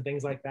audits and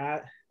things like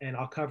that. And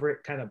I'll cover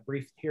it kind of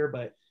brief here,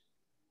 but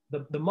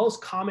the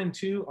most common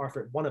two are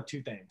for one of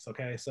two things,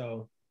 okay?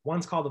 So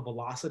one's called the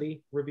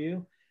velocity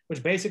review,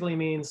 which basically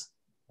means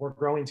we're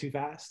growing too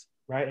fast,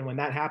 right? And when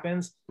that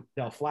happens,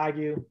 they'll flag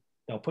you,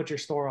 they'll put your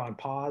store on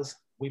pause,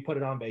 we put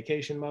it on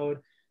vacation mode,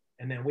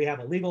 and then we have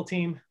a legal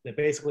team that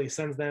basically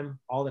sends them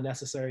all the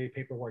necessary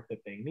paperwork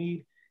that they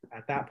need.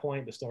 At that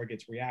point, the store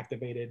gets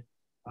reactivated.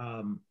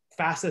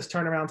 Fastest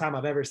turnaround time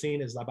I've ever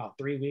seen is about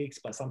 3 weeks,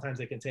 but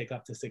sometimes it can take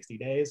up to 60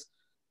 days.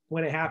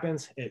 When it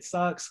happens, it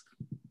sucks,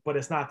 but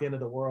it's not the end of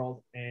the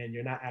world and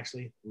you're not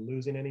actually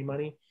losing any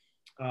money.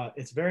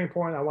 It's very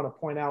important. I want to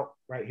point out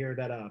right here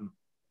that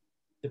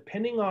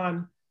depending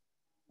on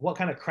what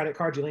kind of credit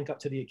card you link up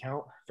to the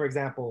account, for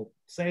example,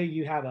 say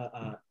you have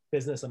a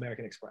business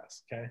American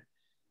Express, okay?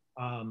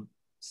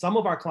 Some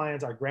of our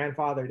clients are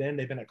grandfathered in,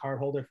 they've been a card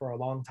holder for a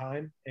long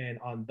time. And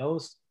on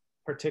those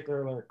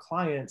particular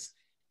clients,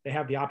 they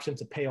have the option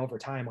to pay over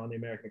time on the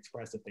American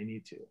Express if they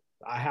need to.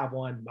 I have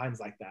one, mine's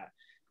like that.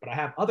 But I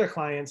have other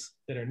clients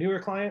that are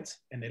newer clients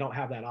and they don't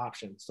have that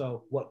option.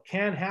 So what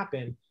can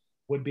happen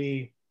would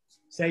be,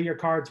 say your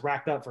card's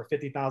racked up for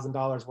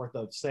 $50,000 worth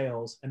of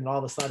sales, and then all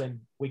of a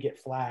sudden we get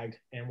flagged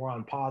and we're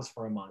on pause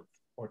for a month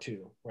or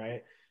two,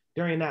 right?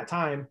 During that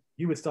time,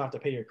 you would still have to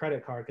pay your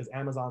credit card because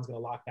Amazon's gonna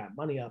lock that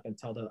money up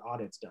until the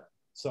audit's done.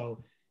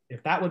 So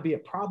if that would be a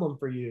problem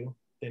for you,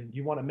 then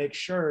you wanna make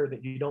sure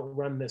that you don't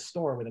run this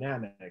store with an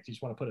Amex. You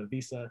just wanna put a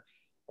Visa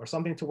or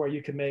something to where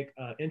you can make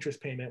an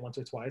interest payment once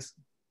or twice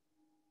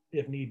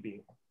if need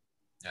be.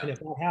 Yeah. And if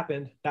that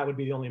happened, that would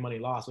be the only money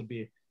lost, would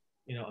be,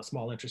 a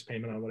small interest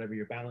payment on whatever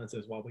your balance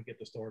is while we get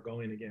the store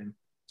going again.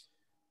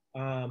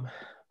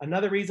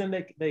 Another reason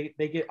they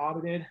get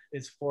audited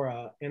is for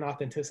an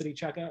inauthenticity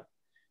checkup,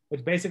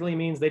 which basically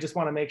means they just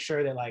want to make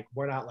sure that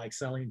we're not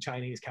selling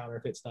Chinese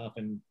counterfeit stuff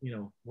and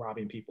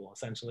robbing people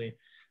essentially.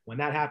 When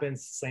that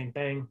happens, same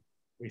thing.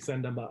 We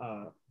send them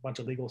a bunch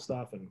of legal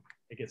stuff and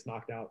it gets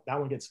knocked out. That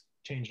one gets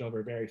changed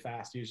over very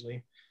fast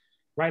usually.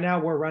 Right now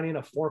we're running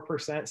a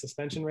 4%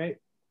 suspension rate.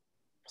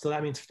 So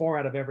that means 4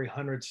 out of every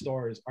 100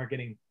 stores are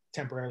getting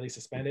temporarily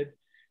suspended.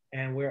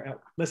 And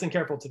listen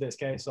careful to this,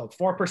 okay? So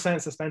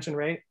 4% suspension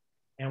rate,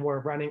 and we're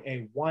running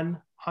a 100%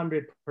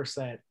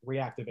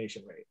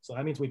 reactivation rate. So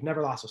that means we've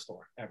never lost a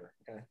store ever,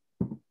 okay?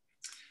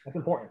 That's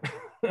important.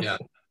 Yeah,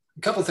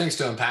 a couple of things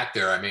to unpack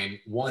there. I mean,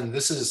 one,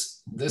 this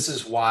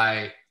is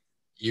why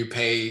you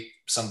pay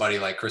somebody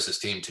like Chris's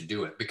team to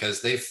do it,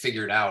 because they've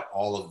figured out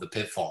all of the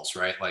pitfalls,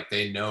 right?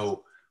 They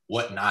know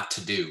what not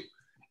to do.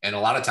 And a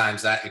lot of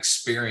times that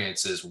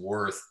experience is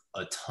worth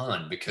a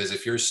ton, because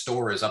if your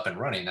store is up and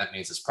running, that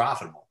means it's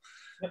profitable.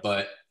 Yep.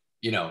 But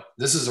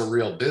this is a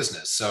real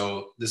business.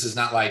 So this is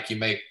not like you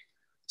make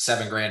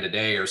 $7,000 a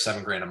day or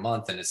 $7,000 a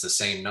month and it's the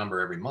same number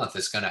every month.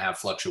 It's going to have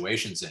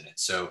fluctuations in it.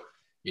 So,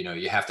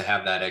 you have to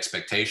have that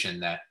expectation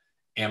that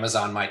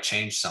Amazon might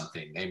change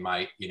something. They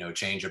might,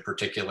 change a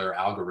particular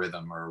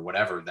algorithm or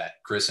whatever that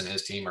Chris and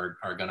his team are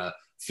going to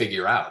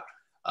figure out.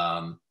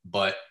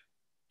 But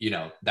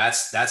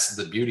that's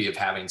the beauty of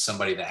having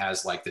somebody that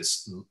has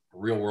this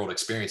real world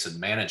experience of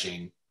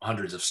managing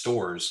hundreds of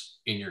stores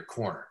in your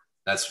corner.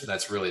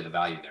 That's really the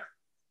value there.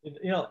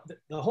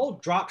 The whole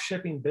drop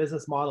shipping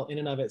business model in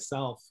and of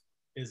itself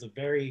is a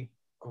very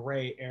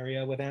gray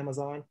area with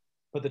Amazon,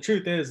 but the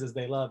truth is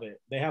they love it.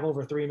 They have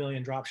over 3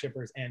 million drop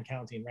shippers and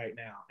counting right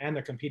now. And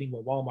they're competing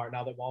with Walmart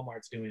now that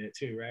Walmart's doing it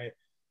too, right?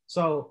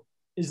 So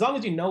as long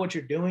as you know what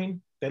you're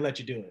doing, they let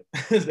you do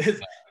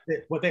it.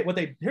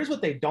 Here's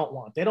what they don't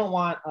want. They don't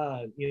want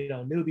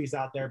newbies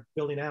out there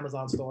building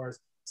Amazon stores,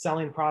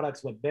 selling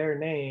products with their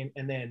name,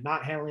 and then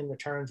not handling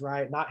returns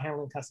right, not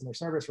handling customer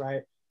service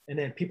right, and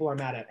then people are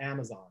mad at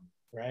Amazon,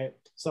 right?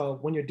 So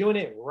when you're doing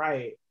it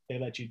right, they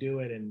let you do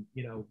it, and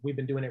we've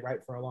been doing it right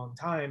for a long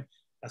time.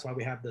 That's why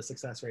we have the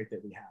success rate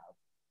that we have.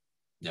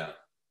 Yeah.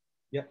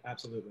 Yep,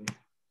 absolutely.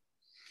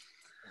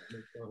 Let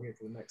me go here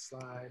to the next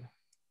slide.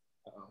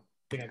 Uh-oh. I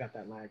think I got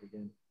that lag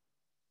again.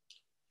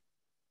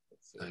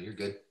 No, you're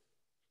good.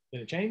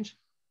 Did it change?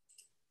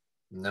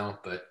 No,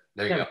 but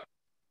there you go.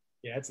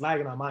 Yeah, it's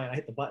lagging on mine. I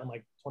hit the button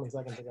like 20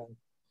 seconds ago.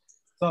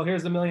 So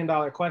here's the $1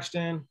 million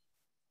question.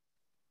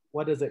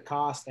 What does it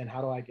cost and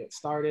how do I get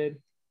started?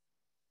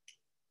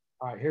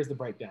 All right, here's the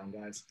breakdown,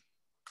 guys.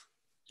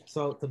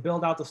 So to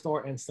build out the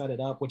store and set it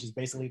up, which is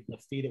basically the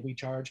fee that we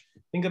charge,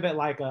 think of it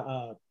like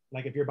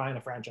like if you're buying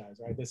a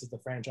franchise, right? This is the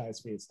franchise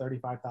fee. It's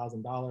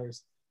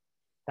 $35,000.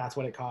 That's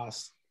what it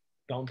costs.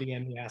 Don't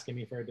DM me asking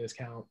me for a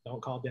discount.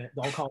 Don't call Dan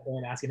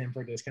asking him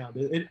for a discount.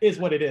 It is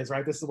what it is,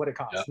 right? This is what it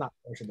costs. Yep. Not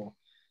negotiable.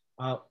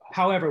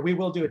 However, we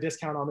will do a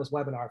discount on this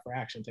webinar for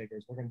action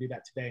takers. We're going to do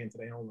that today and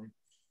today only.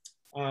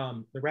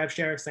 The rev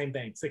share, same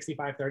thing,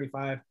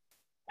 65-35.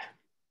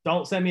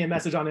 Don't send me a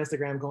message on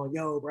Instagram going,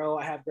 yo, bro,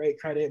 I have great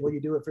credit. Will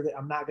you do it for this?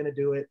 I'm not going to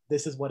do it.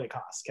 This is what it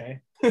costs, okay?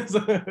 So,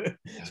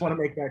 just want to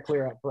make that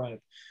clear up front.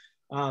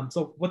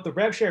 So what the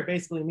rev share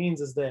basically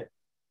means is that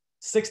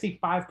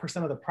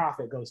 65% of the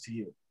profit goes to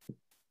you.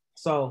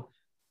 So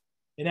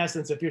in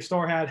essence, if your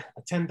store had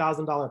a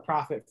 $10,000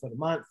 profit for the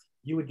month,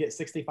 you would get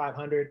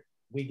 $6,500.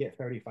 We get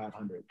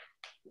 $3,500. The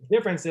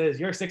difference is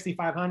your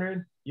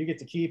 $6,500, you get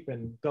to keep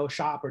and go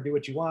shop or do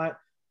what you want.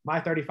 My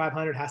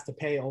 $3,500 has to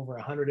pay over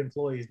 100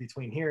 employees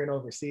between here and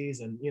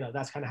overseas. And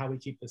that's kind of how we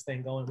keep this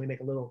thing going. We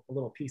make a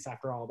little piece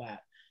after all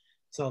that.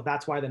 So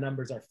that's why the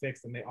numbers are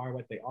fixed and they are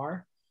what they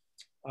are.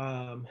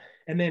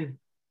 And then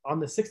on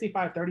the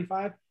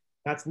 65-35,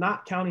 that's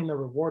not counting the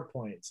reward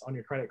points on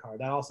your credit card.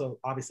 That also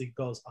obviously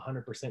goes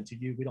 100% to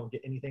you. We don't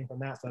get anything from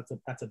that. So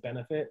that's a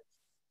benefit,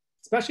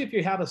 especially if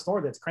you have a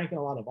store that's cranking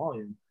a lot of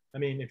volume. I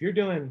mean, if you're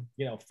doing,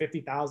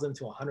 50,000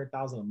 to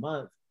 100,000 a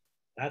month,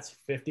 that's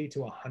 50 to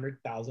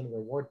 100,000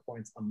 reward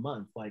points a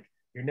month. Like,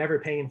 you're never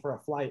paying for a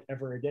flight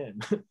ever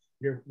again.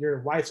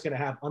 Your wife's going to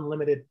have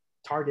unlimited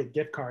Target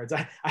gift cards.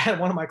 I had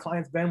one of my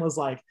clients, Ben,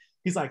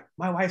 he's like,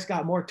 my wife's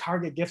got more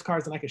Target gift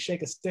cards than I could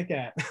shake a stick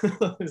at.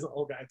 There's an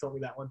old guy told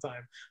me that one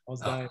time. I was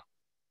dying.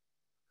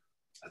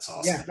 That's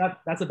awesome. Yeah,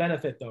 that's a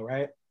benefit though,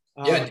 right?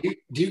 Yeah.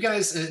 Do you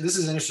guys, this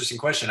is an interesting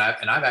question.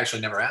 I've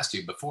actually never asked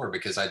you before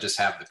because I just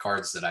have the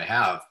cards that I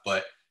have,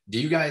 but do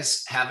you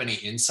guys have any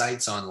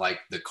insights on like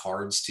the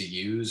cards to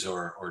use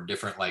or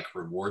different like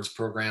rewards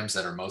programs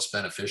that are most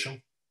beneficial?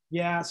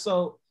 Yeah.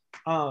 So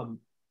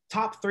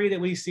top three that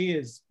we see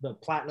is the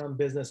Platinum,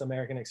 Business,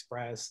 American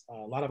Express. A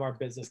lot of our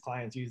business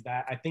clients use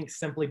that. I think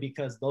simply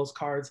because those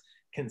cards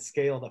can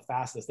scale the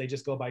fastest. They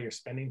just go by your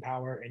spending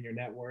power and your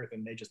net worth,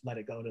 and they just let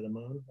it go to the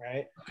moon,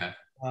 right? Okay.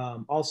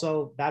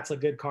 Also, that's a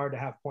good card to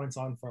have points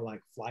on for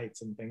like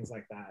flights and things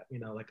like that.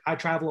 Like I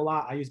travel a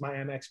lot. I use my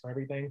Amex for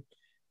everything.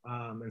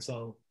 And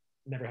so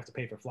never have to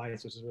pay for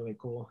flights, which is really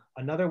cool.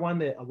 Another one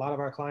that a lot of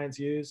our clients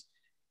use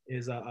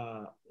is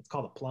it's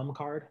called a Plum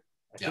card.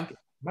 I think it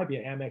might be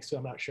an Amex too,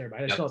 I'm not sure,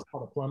 but I just know it's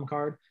called a Plum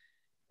card.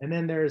 And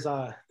then there's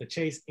the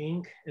Chase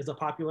Ink is a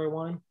popular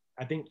one.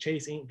 I think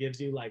Chase Ink gives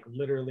you like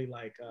literally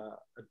like a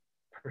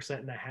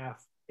 1.5%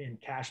 in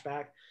cash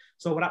back.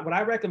 So what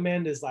I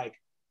recommend is like,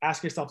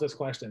 ask yourself this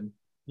question,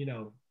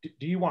 do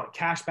you want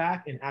cash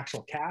back in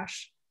actual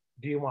cash?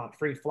 Do you want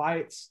free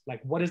flights?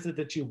 Like, what is it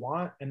that you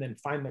want? And then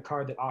find the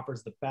card that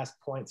offers the best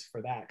points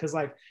for that. Cause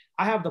like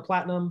I have the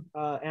Platinum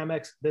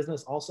Amex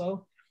Business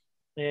also.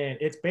 And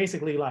it's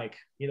basically like,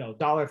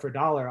 dollar for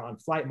dollar on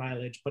flight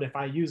mileage. But if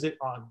I use it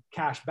on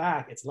cash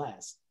back, it's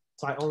less.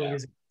 So I only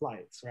use it for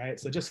flights, right?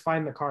 So just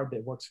find the card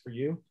that works for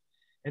you.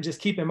 And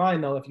just keep in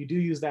mind though, if you do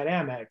use that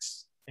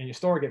Amex and your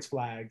store gets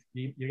flagged,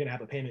 you're going to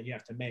have a payment you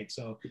have to make.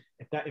 So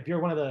if you're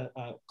one of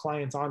the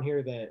clients on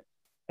here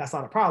that's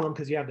not a problem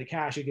because you have the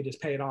cash, you can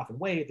just pay it off and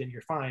wait, then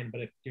you're fine.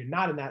 But if you're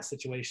not in that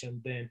situation,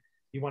 then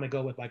you want to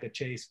go with like a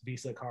Chase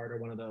Visa card or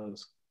one of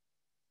those.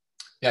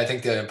 Yeah, I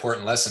think the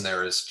important lesson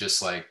there is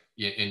just like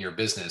in your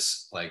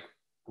business, like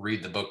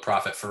read the book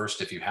Profit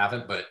First if you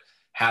haven't, but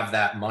have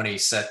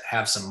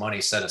some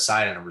money set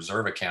aside in a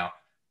reserve account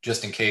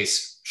just in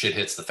case shit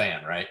hits the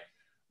fan, right?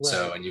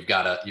 So, and you've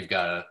got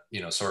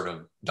to, sort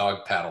of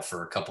dog paddle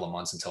for a couple of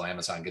months until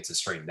Amazon gets it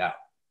straightened out.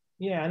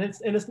 Yeah, and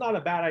it's not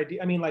a bad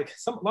idea. I mean, like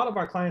a lot of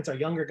our clients are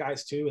younger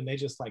guys too, and they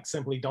just like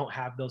simply don't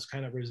have those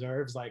kind of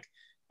reserves. Like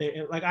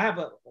I have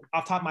off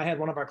the top of my head,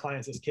 one of our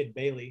clients is Kid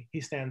Bailey.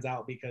 He stands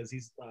out because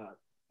he's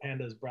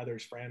Panda's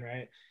brother's friend,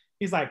 right?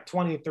 He's like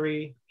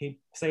 23. He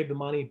saved the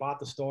money, bought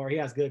the store. He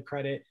has good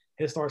credit.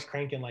 His store's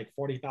cranking like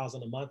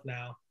 40,000 a month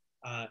now.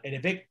 And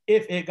if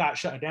it got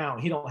shut down,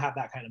 he don't have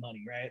that kind of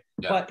money, right?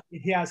 Yeah. But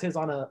he has his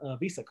on a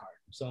Visa card.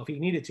 So if he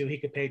needed to, he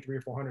could pay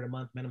 $300 or $400 a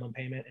month minimum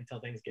payment until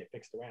things get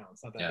fixed around.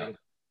 It's not that big.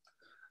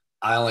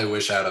 I only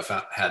wish I would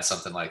have had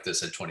something like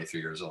this at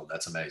 23 years old.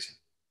 That's amazing.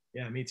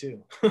 Yeah, me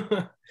too.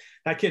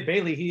 That kid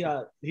Bailey,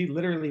 he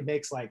literally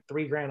makes like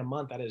 $3 grand a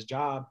month at his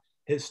job.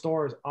 His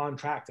store is on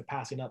track to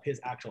passing up his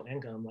actual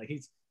income. Like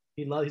he's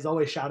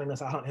always shouting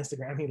us out on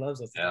Instagram. He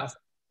loves us. It's Yeah,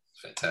 awesome.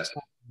 fantastic.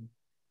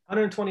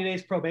 120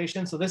 days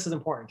probation. So this is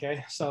important.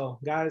 Okay. So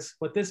guys,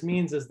 what this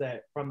means is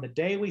that from the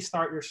day we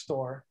start your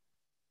store,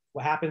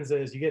 what happens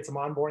is you get some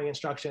onboarding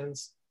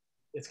instructions.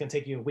 It's going to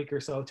take you a week or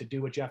so to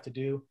do what you have to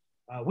do.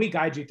 We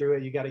guide you through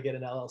it. You got to get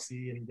an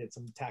LLC and get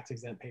some tax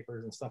exempt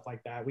papers and stuff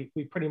like that. We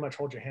pretty much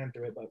hold your hand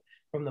through it. But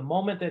from the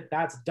moment that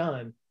that's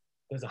done,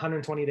 there's a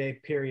 120-day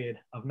period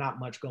of not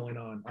much going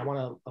on. I want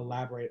to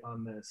elaborate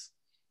on this.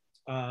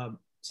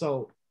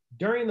 So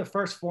during the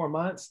first 4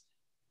 months,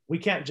 we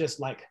can't just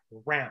like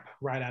ramp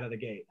right out of the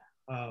gate.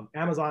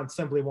 Amazon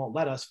simply won't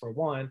let us, for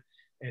one.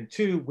 And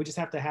two, we just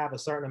have to have a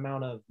certain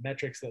amount of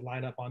metrics that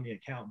line up on the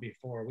account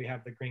before we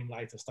have the green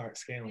light to start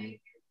scaling.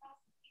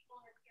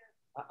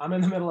 I'm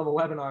in the middle of a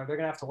webinar. They're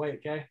gonna have to wait,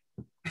 okay?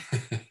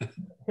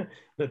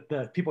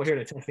 the people here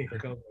to test me for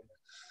COVID.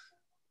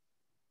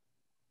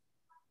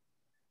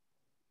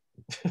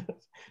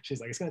 She's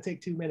like, it's gonna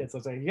take 2 minutes. I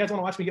was like, you guys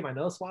wanna watch me get my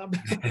nose swabbed?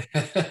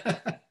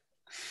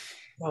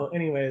 So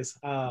anyways,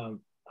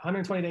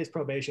 120 days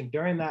probation.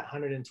 During that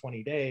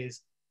 120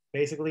 days,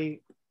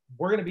 basically,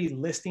 we're going to be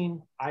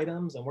listing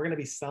items and we're going to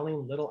be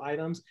selling little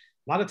items.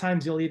 A lot of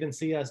times you'll even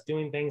see us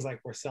doing things like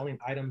we're selling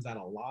items at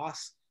a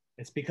loss.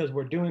 It's because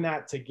we're doing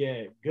that to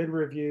get good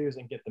reviews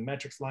and get the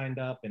metrics lined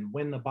up and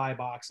win the buy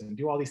box and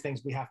do all these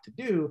things we have to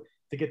do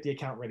to get the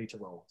account ready to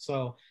roll.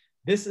 So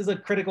this is a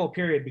critical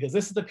period because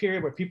this is the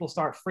period where people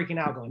start freaking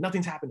out going,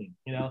 nothing's happening,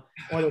 you know,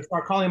 or they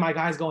start calling my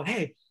guys going,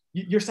 hey,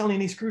 you're selling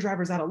these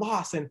screwdrivers at a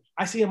loss and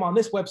I see them on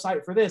this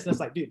website for this. And it's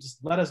like, dude, just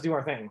let us do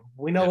our thing.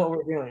 We know what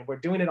we're doing. We're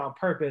doing it on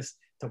purpose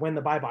to win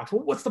the buy box.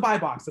 Well, what's the buy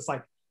box? It's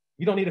like,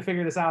 you don't need to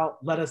figure this out.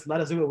 Let us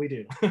do what we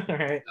do. All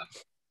right.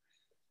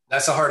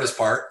 That's the hardest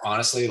part,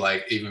 honestly.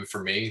 Like even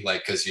for me,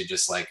 like, cause you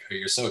just like,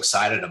 you're so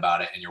excited about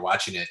it and you're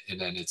watching it. And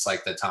then it's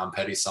like the Tom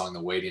Petty song,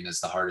 the waiting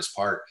is the hardest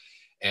part.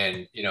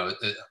 And, you know,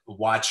 the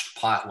watched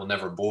pot will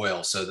never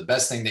boil. So the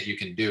best thing that you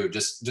can do,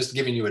 just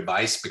giving you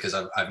advice, because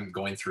I'm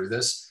going through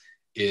this,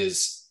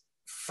 is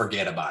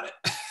forget about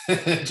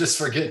it. Just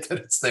forget that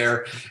it's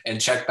there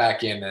and check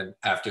back in and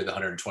after the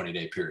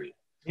 120-day period.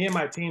 Me and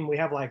my team, we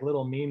have like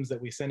little memes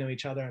that we send to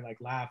each other and like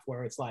laugh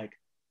where it's like,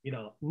 you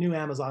know, new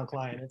Amazon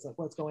client. It's like,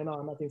 what's going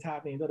on? Nothing's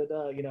happening, da, da,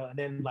 da, you know, and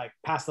then like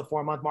past the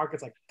 4-month mark,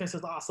 it's like, this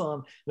is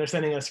awesome. And they're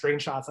sending us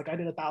screenshots. Like I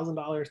did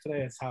 $1,000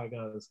 today. It's how it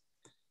goes.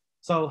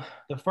 So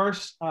the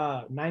first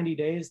 90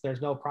 days,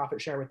 there's no profit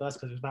share with us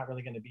because there's not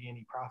really going to be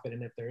any profit.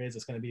 And if there is,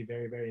 it's going to be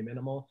very, very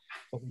minimal.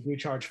 But we do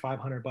charge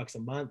 $500 a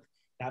month.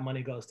 That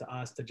money goes to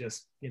us to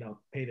just, you know,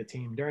 pay the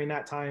team. During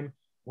that time,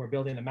 we're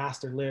building a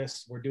master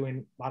list. We're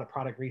doing a lot of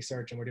product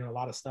research and we're doing a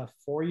lot of stuff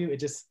for you. It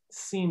just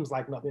seems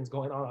like nothing's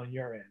going on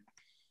your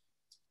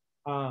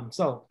end.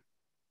 So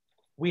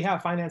we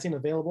have financing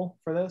available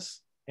for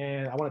this.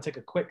 And I want to take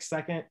a quick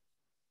second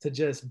to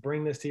just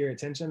bring this to your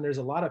attention. There's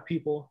a lot of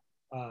people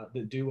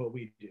that do what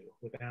we do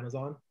with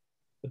Amazon,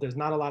 but there's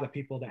not a lot of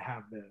people that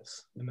have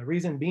this. And the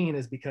reason being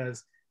is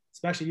because,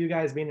 especially you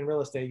guys being in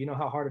real estate, you know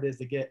how hard it is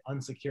to get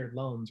unsecured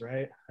loans,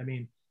 right? I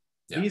mean,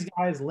 these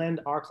guys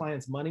lend our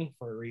clients money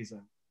for a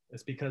reason.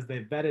 It's because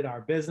they've vetted our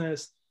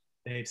business.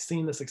 They've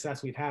seen the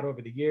success we've had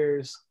over the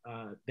years.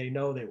 They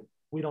know that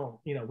we don't,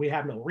 you know, we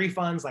have no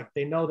refunds. Like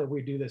they know that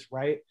we do this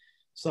right.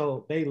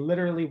 So they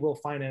literally will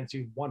finance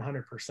you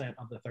 100%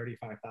 of the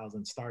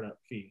 $35,000 startup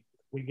fee.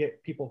 We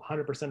get people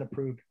 100%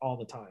 approved all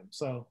the time.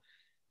 So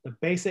the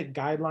basic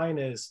guideline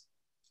is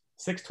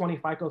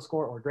 620 FICO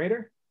score or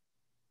greater,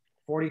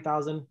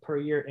 40,000 per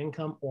year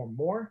income or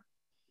more.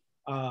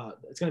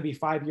 It's going to be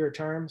 5-year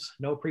terms,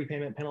 no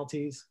prepayment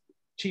penalties.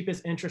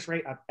 Cheapest interest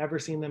rate I've ever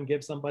seen them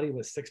give somebody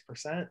was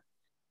 6%,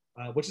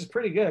 which is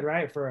pretty good,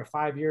 right? For a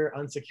 5-year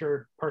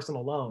unsecured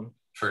personal loan.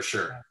 For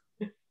sure.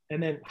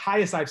 And then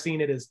highest I've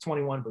seen it is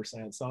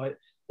 21%. So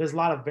there's a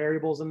lot of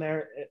variables in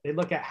there. They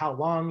look at how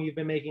long you've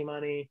been making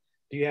money.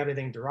 Do you have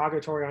anything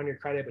derogatory on your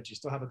credit, but you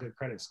still have a good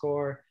credit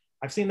score?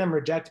 I've seen them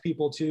reject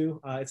people too.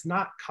 It's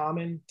not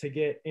common to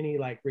get any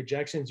like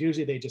rejections.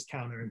 Usually they just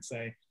counter and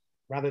say,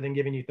 rather than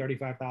giving you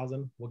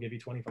 35,000, we'll give you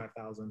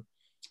 25,000.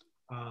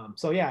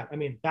 So yeah, I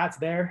mean, that's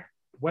there.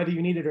 Whether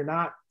you need it or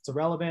not, it's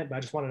irrelevant, but I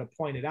just wanted to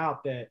point it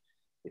out that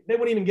they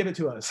wouldn't even give it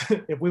to us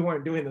if we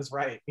weren't doing this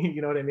right.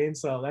 You know what I mean?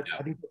 So I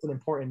think that's an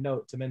important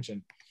note to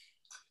mention.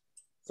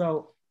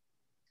 So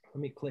let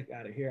me click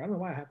out of here. I don't know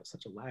why I have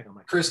such a lag on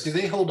my Chris, do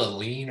they hold a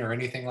lien or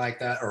anything like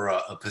that, or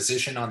a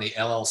position on the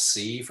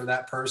LLC for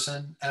that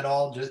person at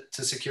all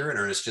to secure it,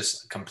 or is it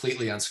just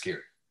completely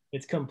unsecured?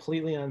 It's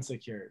completely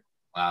unsecured.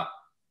 Wow.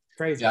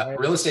 Crazy. Yeah, right?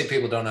 real estate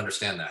people don't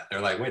understand that.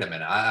 They're like, wait a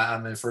minute,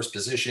 I'm in first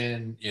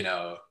position, you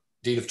know,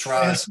 deed of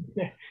trust.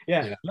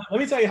 Yeah. You know? Let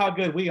me tell you how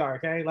good we are.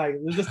 Okay. Like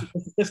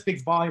this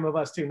speaks volume of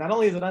us too. Not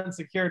only is it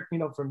unsecured, you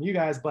know, from you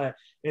guys, but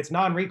it's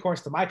non-recourse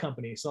to my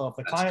company. So if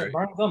the client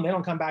burns them, they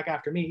don't come back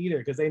after me either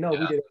because they know we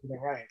did everything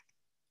right.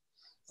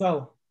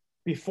 So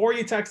before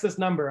you text this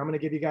number, I'm going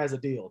to give you guys a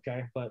deal,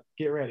 okay? But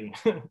get ready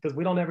because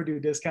we don't ever do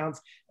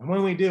discounts. And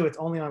when we do, it's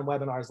only on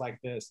webinars like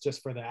this,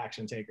 just for the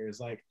action takers.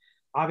 Like,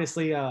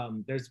 obviously,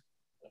 there's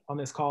on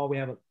this call, we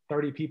have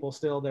 30 people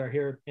still that are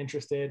here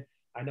interested.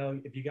 I know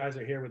if you guys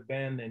are here with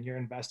Ben and you're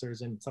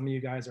investors and some of you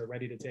guys are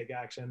ready to take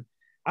action.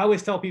 I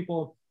always tell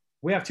people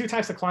we have two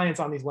types of clients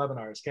on these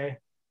webinars, okay?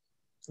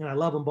 And I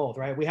love them both,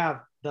 right? We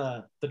have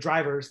the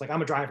drivers, like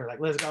I'm a driver, like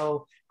let's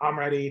go, I'm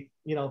ready,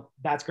 you know,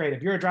 that's great.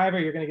 If you're a driver,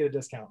 you're going to get a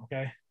discount,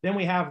 okay? Then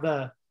we have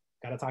the,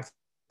 got to talk to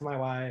my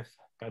wife,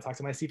 got to talk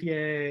to my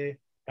CPA,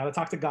 got to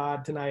talk to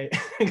God tonight,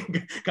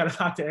 got to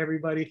talk to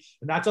everybody.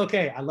 And that's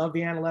okay. I love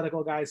the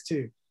analytical guys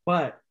too.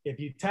 But if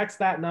you text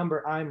that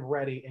number, I'm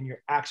ready, and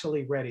you're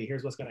actually ready,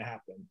 here's what's going to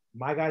happen.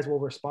 My guys will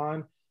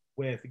respond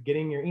with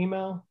getting your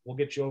email. We'll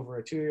get you over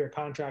a 2-year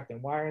contract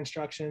and wire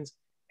instructions.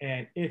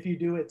 And if you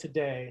do it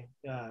today,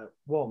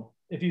 well,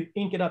 if you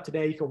ink it up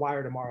today, you can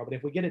wire tomorrow. But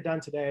if we get it done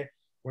today,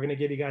 we're going to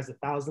give you guys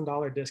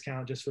 $1,000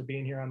 discount just for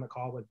being here on the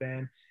call with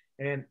Ben.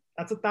 And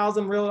that's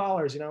 $1,000 real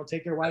dollars. You know,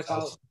 take your wife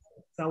out,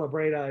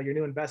 celebrate your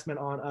new investment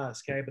on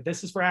us. Okay. But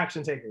this is for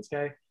action takers.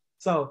 Okay.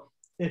 So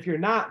if you're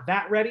not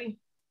that ready,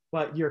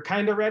 but you're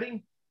kind of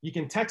ready, you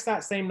can text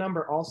that same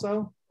number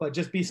also, but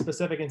just be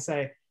specific and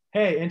say,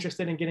 hey,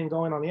 interested in getting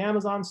going on the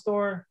Amazon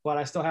store, but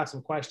I still have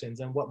some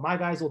questions. And what my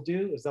guys will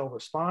do is they'll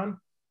respond.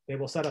 They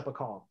will set up a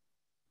call.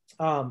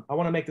 I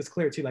want to make this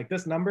clear too. Like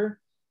this number,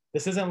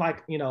 this isn't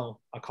like, you know,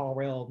 a call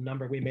rail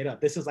number we made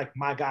up. This is like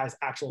my guy's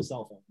actual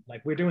cell phone.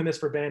 Like we're doing this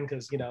for Ben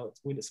because, you know,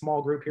 we're a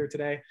small group here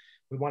today.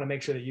 We want to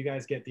make sure that you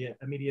guys get the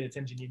immediate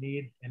attention you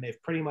need. And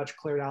they've pretty much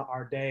cleared out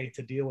our day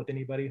to deal with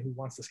anybody who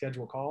wants to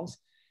schedule calls.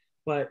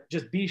 But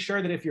just be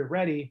sure that if you're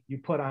ready, you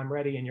put I'm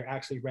ready and you're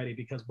actually ready,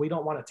 because we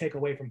don't want to take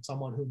away from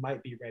someone who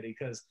might be ready.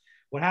 Because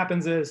what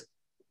happens is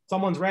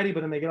someone's ready, but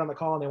then they get on the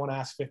call and they want to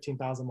ask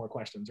 15,000 more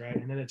questions, right?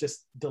 And then it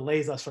just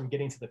delays us from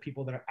getting to the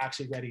people that are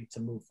actually ready to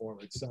move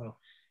forward. So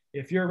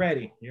if you're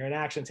ready, you're an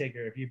action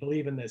taker. If you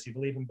believe in this, you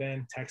believe in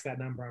Ben, text that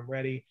number, I'm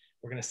ready.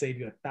 We're going to save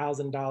you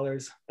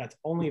 $1,000. That's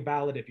only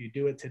valid if you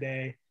do it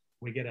today.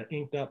 We get an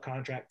inked up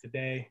contract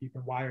today. You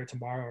can wire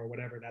tomorrow or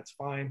whatever, that's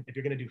fine. If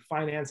you're going to do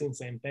financing,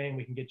 same thing.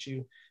 We can get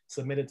you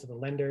submitted to the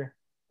lender.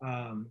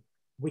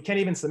 We can't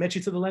even submit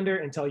you to the lender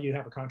until you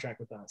have a contract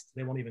with us.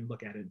 They won't even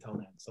look at it until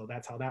then. So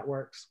that's how that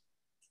works.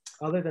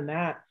 Other than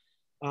that,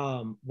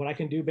 what I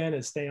can do, Ben,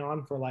 is stay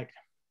on for like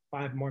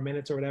 5 more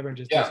minutes or whatever. And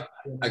just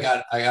I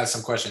got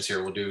some questions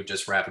here. We'll do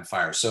just rapid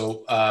fire.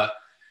 So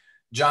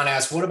John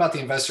asked, what about the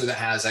investor that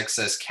has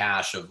excess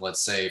cash of,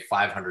 let's say,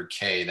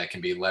 500K that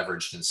can be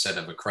leveraged instead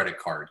of a credit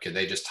card? Could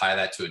they just tie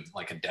that to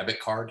like a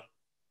debit card?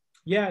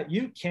 Yeah,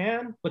 you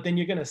can, but then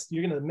you're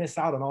gonna miss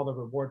out on all the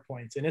reward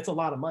points, and it's a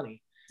lot of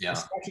money. Yeah.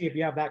 Especially if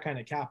you have that kind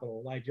of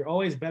capital. Like you're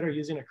always better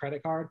using a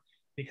credit card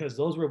because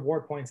those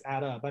reward points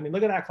add up. I mean,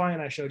 look at that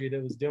client I showed you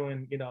that was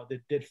doing, you know,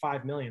 that did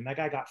 5 million. That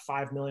guy got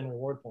 5 million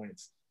reward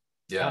points.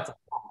 Yeah.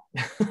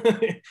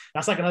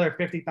 That's like another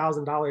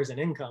 $50,000 in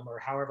income or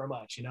however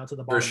much, you know, to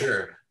the bottom. For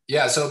sure.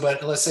 Yeah. So,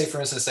 but let's say, for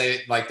instance,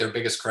 say like their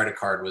biggest credit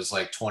card was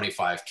like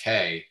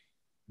 25K.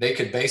 They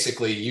could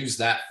basically use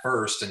that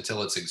first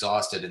until it's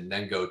exhausted and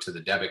then go to the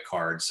debit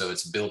card. So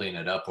it's building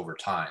it up over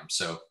time.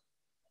 So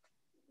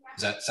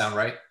does that sound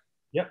right?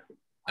 Yep.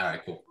 All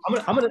right, cool.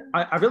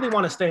 I really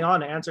want to stay on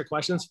to answer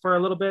questions for a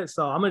little bit.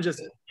 So I'm going to just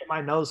get my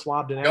nose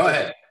swabbed and answer. Go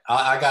ahead.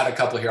 I got a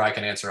couple here I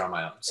can answer on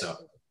my own. So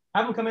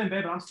have them come in,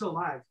 babe, but I'm still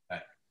live.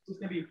 Okay. It's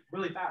going to be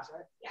really fast,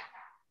 right? Yeah.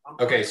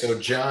 Okay. So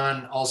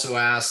John also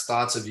asked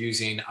thoughts of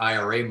using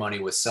IRA money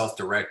with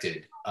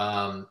self-directed.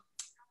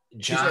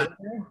 John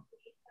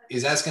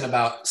is asking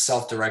about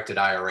self-directed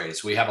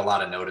IRAs. We have a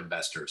lot of note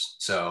investors.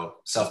 So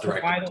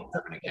self-directed.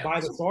 To buy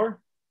the store?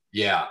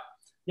 Yeah.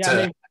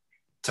 Yeah.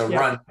 To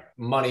run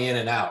money in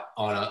and out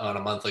on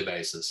a monthly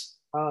basis.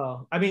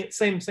 Oh, I mean,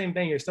 same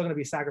thing. You're still going to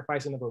be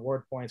sacrificing the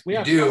reward points.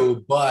 But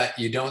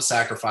you don't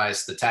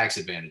sacrifice the tax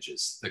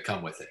advantages that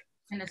come with it.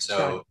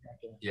 So,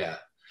 yeah.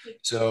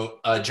 So,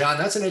 John,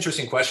 that's an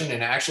interesting question.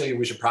 And actually,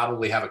 we should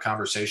probably have a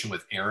conversation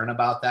with Aaron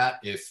about that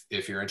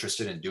if you're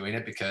interested in doing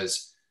it,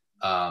 because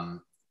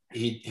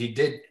he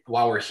did,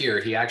 while we're here,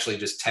 he actually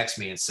just texted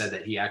me and said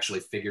that he actually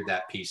figured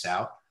that piece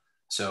out.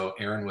 So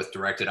Aaron with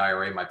Directed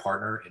IRA, my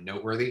partner in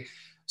Noteworthy.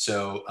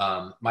 So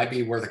might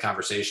be worth a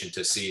conversation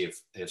to see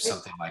if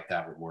something like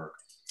that would work.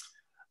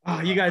 Oh,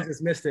 you guys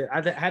just missed it.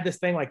 I had this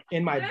thing like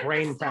in my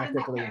brain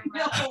practically.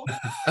 You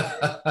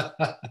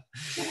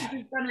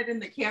done it in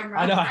the camera.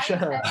 I know, I should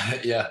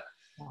have. Yeah.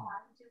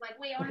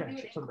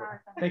 Okay.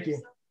 Thank you.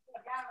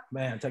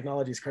 Man,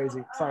 technology is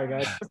crazy. Sorry,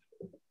 guys.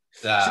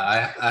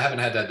 I haven't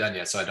had that done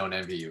yet, so I don't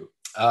envy you.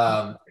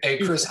 Hey,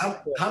 Chris,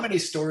 how many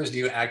stores do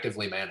you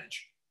actively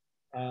manage?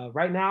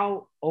 Right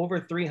now, over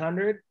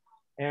 300.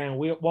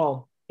 And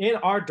in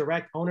our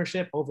direct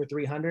ownership, over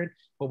 300,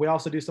 but we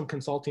also do some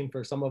consulting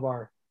for some of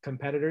our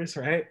competitors,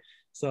 right?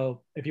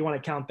 So if you want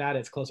to count that,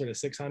 it's closer to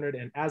 600.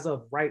 And as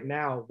of right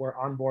now, we're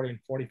onboarding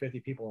 40,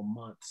 50 people a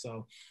month.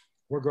 So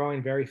we're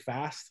growing very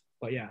fast.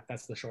 But yeah,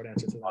 that's the short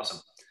answer to that. Awesome.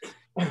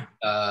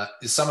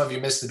 Some of you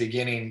missed the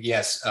beginning.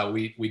 Yes,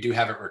 we do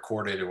have it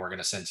recorded, and we're going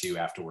to send to you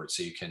afterwards,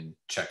 so you can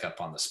check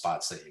up on the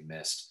spots that you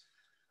missed.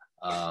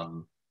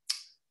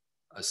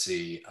 Let's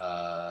see.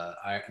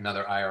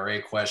 Another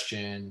IRA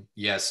question.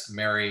 Yes,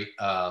 Mary,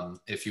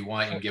 if you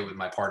want, you can get with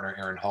my partner,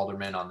 Aaron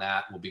Halderman, on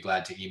that. We'll be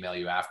glad to email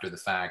you after the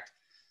fact.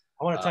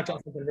 I want to touch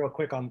on something real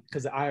quick on,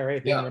 because the IRA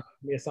thing Yeah. reminds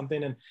me of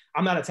something. And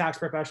I'm not a tax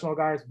professional,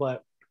 guys,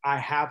 but I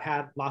have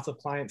had lots of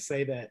clients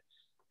say that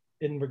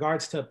in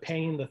regards to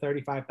paying the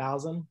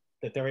 $35,000,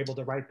 that they're able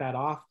to write that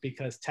off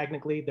because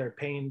technically they're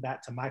paying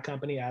that to my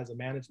company as a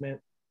management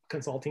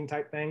consulting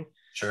type thing.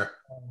 Sure.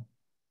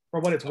 For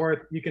what it's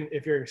worth, you can,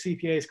 if your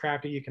CPA is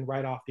crafty, you can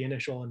write off the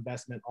initial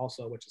investment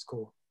also, which is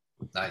cool.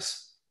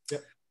 Nice.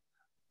 Yep.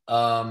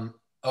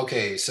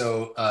 Okay,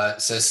 so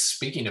it says,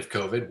 speaking of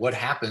COVID, what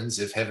happens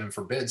if, heaven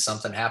forbid,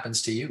 something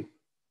happens to you?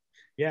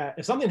 Yeah,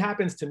 if something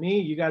happens to me,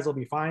 you guys will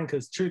be fine,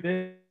 because truth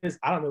is,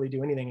 I don't really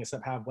do anything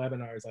except have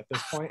webinars at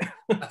this point.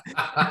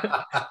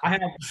 I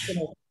have,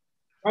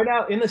 right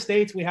now in the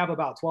States, we have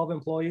about 12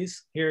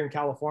 employees here in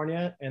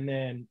California. And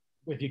then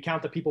if you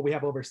count the people we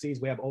have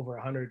overseas, we have over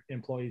 100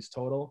 employees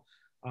total.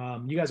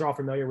 You guys are all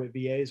familiar with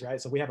VAs,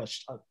 right? So we have a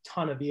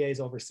ton of VAs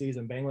overseas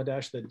in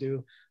Bangladesh that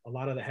do a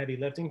lot of the heavy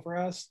lifting for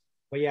us.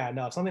 But yeah,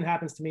 no, if something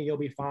happens to me, you'll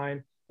be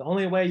fine. The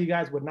only way you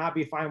guys would not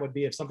be fine would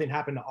be if something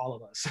happened to all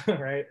of us,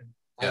 right?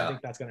 I don't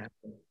think that's going to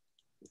happen.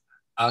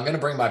 I'm going to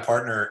bring my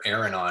partner,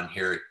 Aaron, on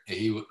here.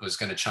 He was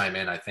going to chime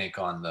in, I think,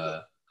 on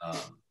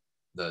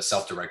the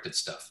self-directed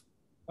stuff.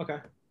 Okay.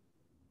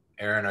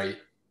 Aaron, are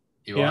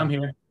you on? on? I'm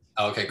here.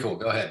 Oh, okay, cool.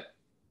 Go ahead.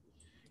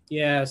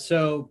 Yeah.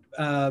 So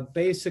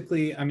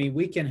basically, I mean,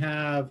 we can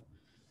have,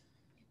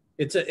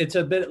 it's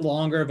a bit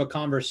longer of a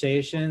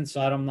conversation. So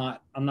I'm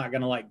not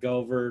going to like go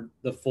over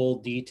the full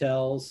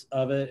details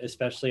of it,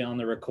 especially on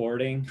the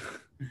recording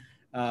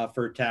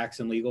for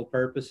tax and legal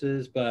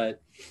purposes.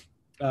 But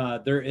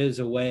there is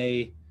a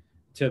way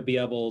to be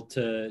able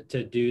to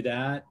do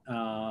that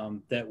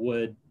that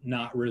would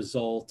not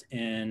result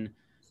in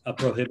a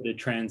prohibited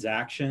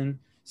transaction.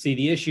 See,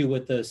 the issue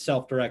with the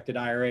self-directed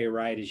IRA,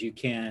 right, is you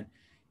can't,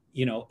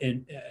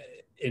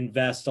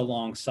 invest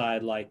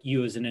alongside like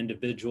you as an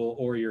individual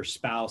or your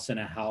spouse in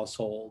a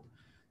household.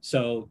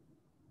 So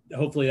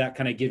hopefully that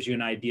kind of gives you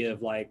an idea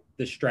of like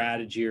the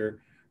strategy or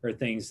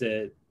things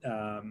that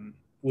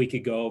we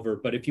could go over.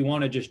 But if you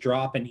want to just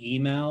drop an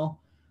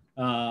email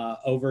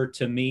over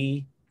to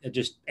me,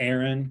 just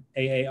Aaron,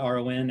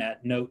 AARON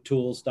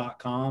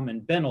 @notetools.com,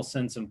 and Ben will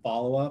send some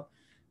follow-up.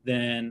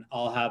 Then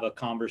I'll have a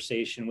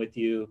conversation with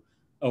you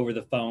over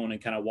the phone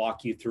and kind of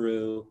walk you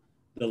through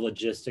the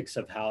logistics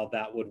of how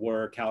that would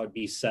work, how it'd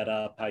be set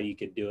up, how you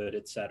could do it,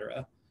 et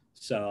cetera.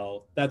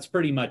 So that's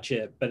pretty much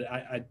it. But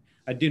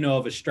I do know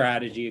of a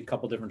strategy, a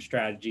couple different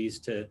strategies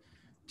to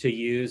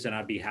use, and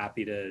I'd be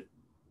happy to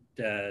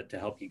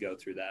help you go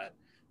through that.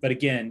 But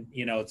again,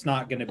 it's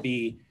not going to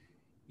be,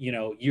 you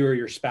or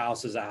your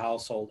spouse as a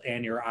household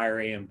and your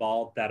IRA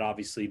involved. That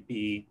obviously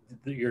be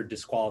your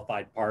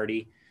disqualified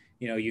party.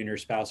 You and your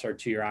spouse are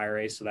to your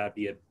IRA, so that'd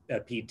be a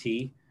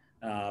PT.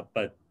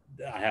 But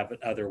I have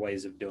other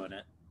ways of doing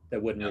it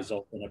that wouldn't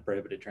result in a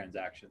prohibited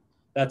transaction.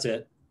 That's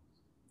it.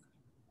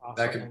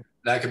 Awesome.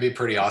 That could be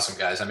pretty awesome,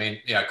 guys. I mean,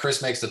 yeah,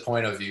 Chris makes the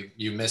point of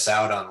you miss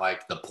out on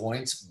like the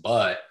points,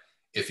 but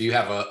if you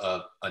have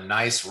a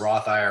nice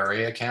Roth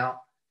IRA account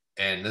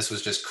and this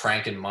was just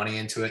cranking money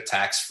into it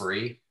tax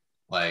free,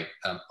 like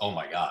oh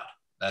my God,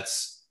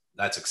 that's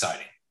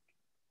exciting.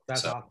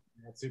 That's awesome.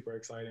 That's super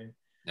exciting.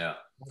 Yeah.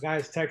 The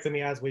guy's texting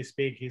me as we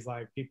speak. He's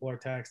like, people are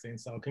texting.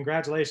 So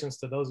congratulations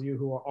to those of you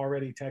who are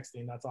already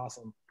texting. That's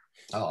awesome.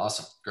 Oh,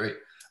 awesome. Great.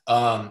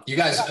 You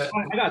guys.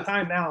 I got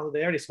time now.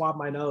 They already swabbed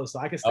my nose, so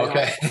I can stay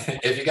okay.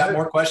 If you got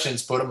more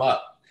questions, put them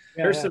up.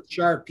 There's some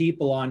sharp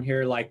people on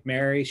here like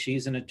Mary.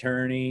 She's an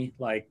attorney.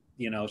 Like,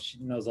 she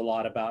knows a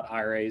lot about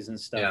IRAs and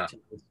stuff too.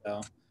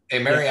 So. Hey,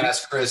 Mary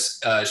asked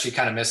Chris, she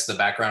kind of missed the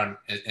background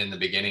in the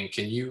beginning.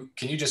 Can you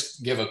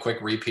just give a quick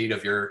repeat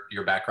of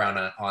your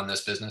background on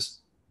this business?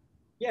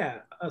 Yeah,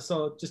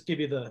 so just give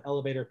you the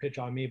elevator pitch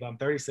on me, but I'm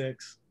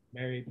 36,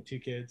 married, 2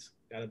 kids,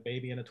 got a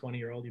baby and a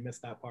 20-year-old. You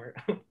missed that part.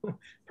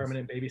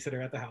 Permanent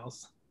babysitter at the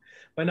house.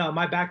 But no,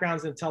 my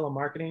background's in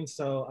telemarketing.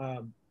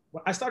 So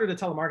I started a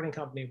telemarketing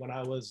company when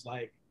I was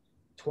like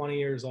 20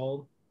 years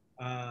old.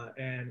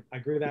 And I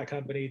grew that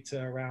company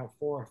to around $4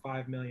 or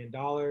 $5 million.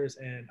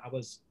 And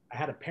I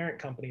had a parent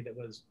company that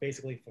was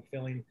basically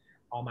fulfilling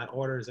all my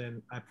orders.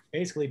 And I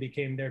basically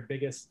became their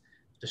biggest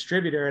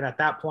distributor. And at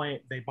that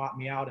point, they bought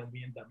me out and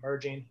we ended up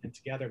merging. And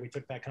together we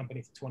took that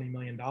company to $20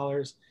 million.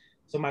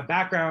 So my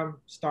background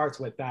starts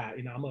with that.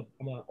 I'm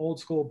an old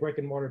school brick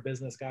and mortar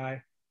business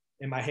guy.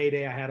 In my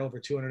heyday, I had over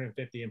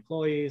 250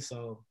 employees.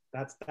 So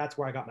that's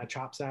where I got my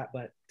chops at.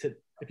 But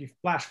if you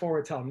flash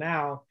forward till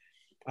now,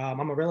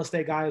 I'm a real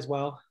estate guy as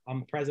well.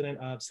 I'm president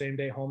of Same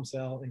Day Home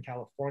Sale in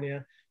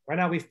California. Right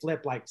now we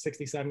flip like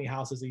 60, 70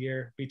 houses a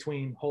year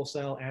between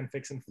wholesale and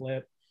fix and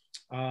flip.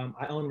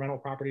 I own rental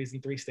properties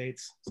in 3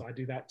 states, so I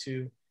do that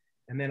too.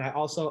 And then I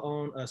also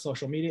own a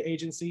social media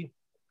agency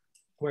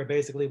where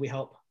basically we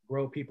help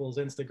grow people's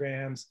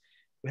Instagrams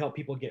We help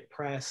people get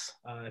press.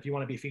 If you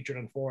want to be featured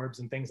on Forbes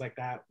and things like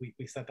that, we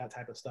set that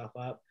type of stuff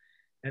up.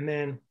 And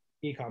then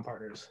Ecom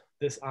Partners.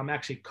 I'm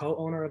actually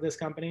co-owner of this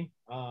company.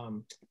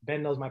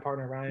 Ben knows my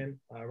partner, Ryan.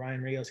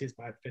 Ryan Rios, he's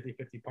my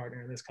 50-50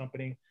 partner in this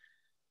company.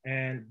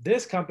 And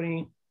this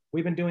company,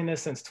 we've been doing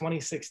this since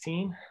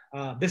 2016.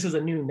 This is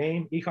a new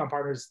name. Ecom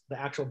Partners, the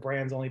actual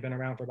brand's only been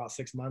around for about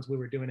 6 months. We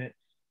were doing it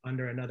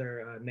under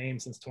another name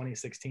since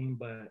 2016.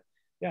 But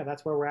yeah,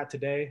 that's where we're at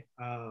today.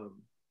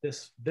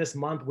 This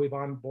month, we've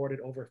onboarded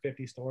over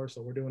 50 stores.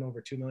 So we're doing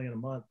over 2 million a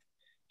month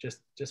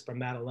just from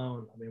that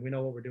alone. I mean, we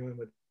know what we're doing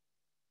with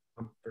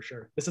for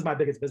sure. This is my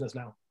biggest business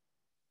now.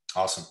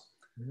 Awesome.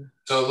 Mm-hmm.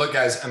 So look,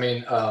 guys, I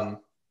mean,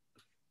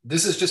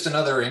 this is just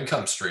another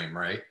income stream,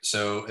 right?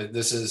 So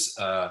this is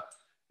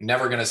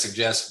never going to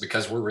suggest,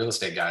 because we're real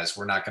estate guys,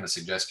 we're not going to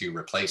suggest you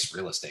replace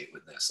real estate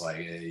with this.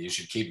 Like, you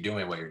should keep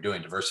doing what you're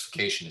doing.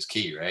 Diversification is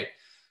key, right?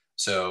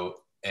 So,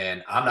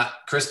 and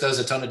Chris does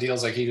a ton of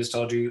deals like he just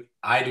told you.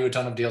 I do a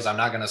ton of deals. I'm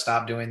not going to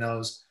stop doing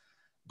those.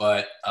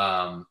 But,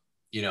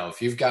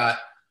 if you've got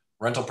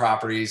rental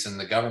properties and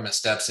the government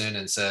steps in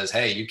and says,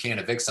 hey, you can't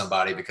evict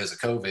somebody because of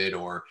COVID,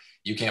 or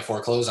you can't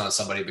foreclose on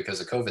somebody because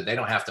of COVID, they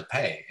don't have to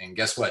pay. And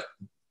guess what?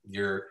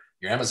 Your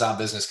Amazon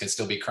business can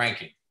still be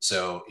cranking.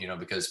 So,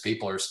 because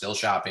people are still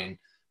shopping,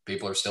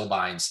 people are still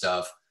buying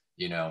stuff,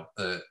 God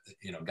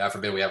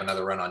forbid we have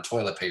another run on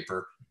toilet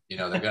paper,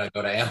 they're going to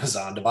go to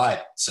Amazon to buy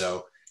it.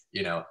 So,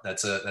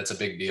 that's a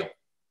big deal.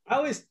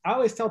 I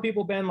always tell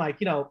people, Ben, like,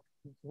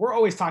 we're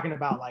always talking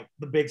about like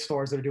the big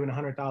stores that are doing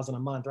 100,000 a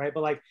month, right?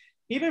 But like,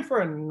 even for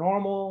a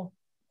normal,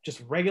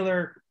 just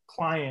regular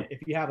client, if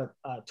you have a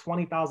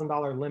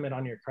 $20,000 limit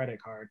on your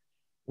credit card,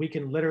 we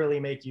can literally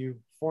make you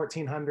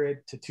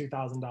 $1,400 to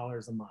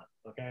 $2,000 a month.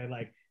 Okay.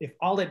 Like, if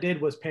all it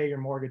did was pay your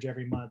mortgage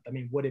every month, I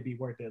mean, would it be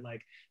worth it?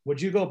 Like,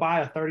 would you go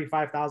buy a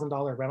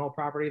 $35,000 rental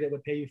property that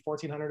would pay you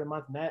 $1,400 a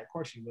month net? Of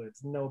course you would.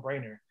 It's no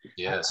brainer.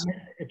 Yes.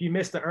 If you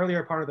missed the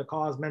earlier part of the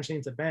call, I was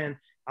mentioning to Ben,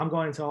 I'm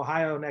going to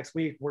Ohio next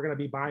week. We're going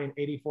to be buying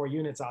 84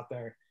 units out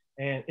there.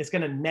 And it's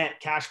going to net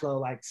cash flow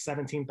like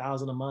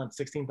 $17,000 a month,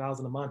 $16,000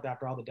 a month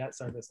after all the debt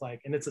service.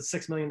 Like, and it's a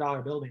 $6 million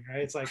building,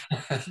 right? It's like,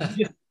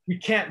 you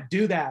can't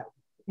do that,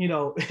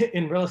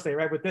 in real estate,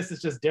 right? But this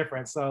is just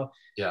different. So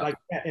yeah, like,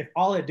 if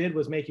all it did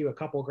was make you a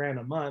couple grand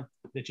a month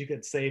that you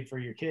could save for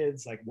your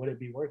kids, like, would it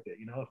be worth it?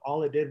 If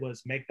all it did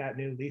was make that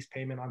new lease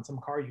payment on some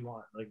car you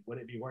want, like, would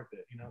it be worth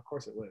it? Of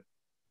course it would.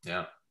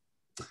 Yeah.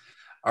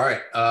 All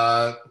right.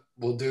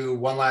 We'll do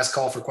one last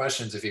call for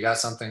questions. If you got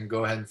something,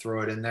 go ahead and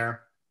throw it in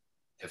there.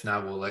 If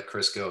not, we'll let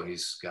Chris go.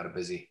 He's got a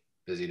busy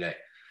day.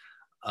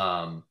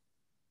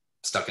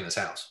 Stuck in his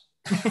house.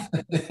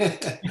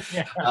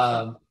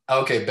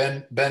 Okay.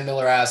 Ben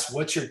Miller asks,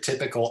 what's your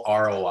typical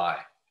ROI?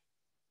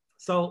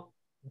 So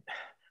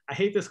I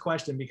hate this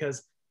question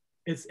because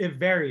it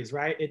varies,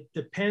 right? It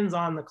depends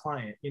on the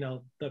client.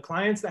 The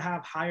clients that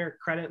have higher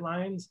credit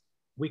lines,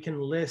 we can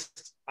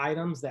list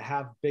items that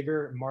have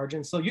bigger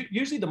margins. So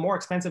usually the more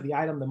expensive the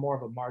item, the more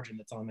of a margin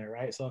that's on there,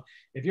 right? So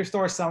if your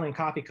store's selling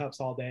coffee cups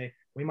all day,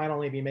 we might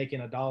only be making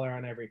 $1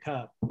 on every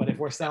cup. But if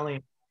we're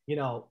selling,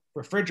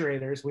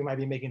 refrigerators, we might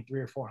be making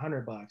 $300 or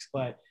 $400.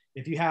 But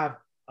if you have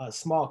a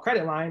small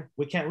credit line,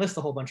 we can't list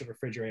a whole bunch of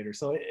refrigerators.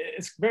 So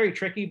it's very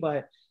tricky,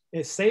 but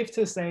it's safe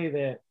to say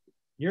that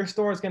your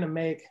store is going to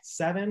make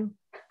 7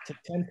 to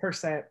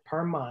 10%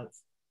 per month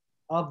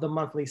of the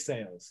monthly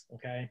sales,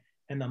 okay?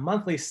 And the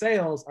monthly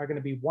sales are going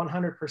to be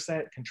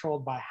 100%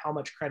 controlled by how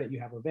much credit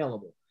you have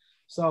available.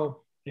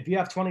 So if you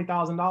have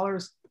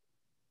 $20,000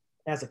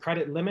 as a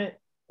credit limit,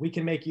 we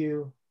can make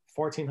you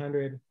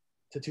 $1,400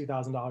 to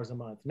 $2,000 a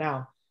month.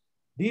 Now,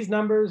 these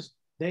numbers,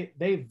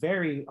 they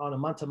vary on a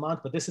month to month,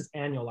 but this is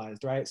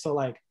annualized, right? So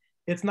like,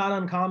 it's not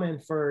uncommon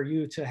for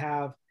you to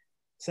have,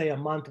 say, a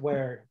month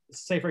where,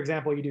 say, for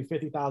example, you do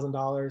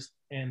 $50,000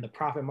 and the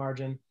profit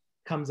margin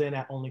comes in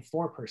at only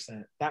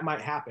 4%. That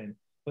might happen.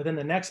 But then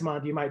the next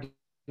month you might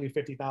do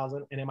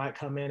 50,000 and it might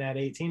come in at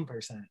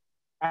 18%.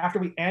 After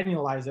we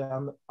annualize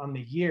it on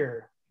the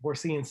year, we're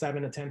seeing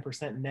 7 to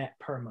 10% net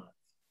per month.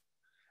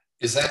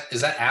 Is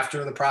that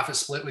after the profit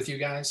split with you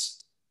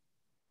guys?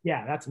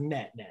 Yeah, that's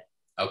net.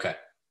 Okay.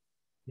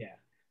 Yeah.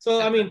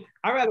 So, I mean,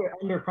 I rather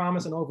under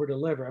promise and over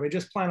deliver. I mean,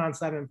 just plan on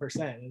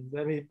 7%.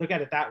 I mean, look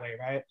at it that way,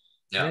 right?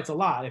 Yeah. And it's a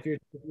lot. If you're,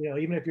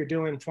 even if you're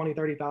doing 20,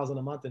 30,000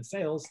 a month in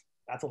sales,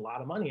 that's a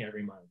lot of money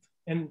every month.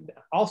 And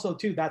also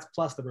too, that's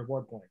plus the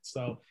reward points.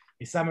 So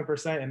you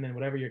 7% and then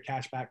whatever your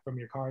cash back from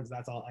your cards,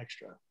 that's all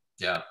extra.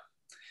 Yeah.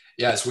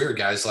 Yeah. It's weird,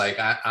 guys. Like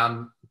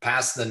I'm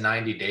past the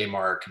 90-day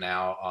mark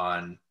now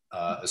on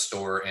a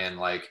store, and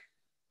like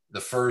the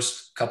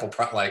first couple,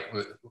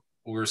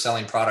 we were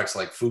selling products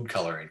like food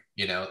coloring,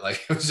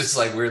 like it was just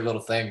like weird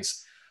little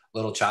things,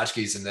 little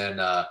tchotchkes. And then,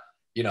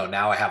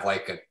 now I have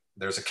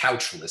there's a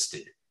couch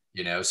listed,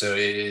 so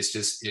it is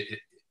just,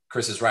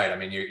 Chris is right. I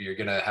mean, you're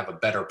going to have a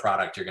better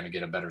product. You're going to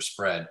get a better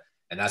spread.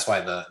 And that's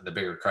why the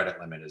bigger credit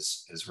limit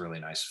is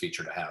really nice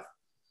feature to have.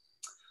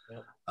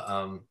 Yep.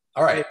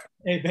 All right.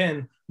 Hey,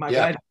 Ben, my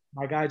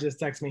guy just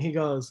texted me. He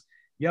goes,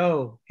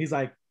 he's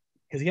like,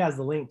 because he has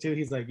the link too.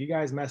 He's like, you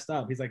guys messed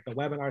up. He's like, the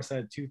webinar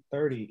said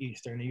 2:30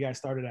 Eastern. And you guys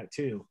started at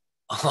 2.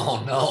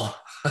 Oh no.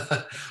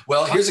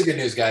 Well, here's the good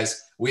news,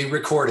 guys. We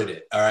recorded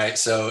it. All right.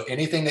 So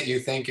anything that you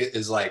think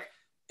is like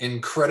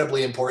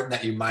incredibly important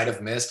that you might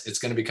have missed, it's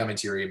going to be coming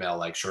to your email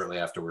like shortly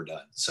after we're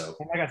done. So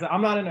like I said,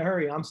 I'm not in a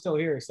hurry. I'm still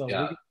here. So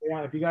yeah.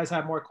 If you guys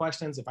have more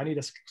questions, if I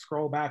need to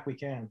scroll back, we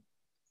can.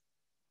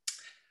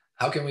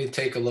 How can we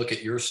take a look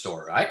at your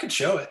store? I could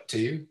show it to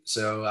you.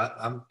 So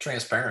I'm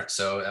transparent.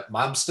 So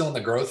I'm still in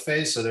the growth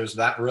phase. So there's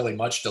not really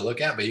much to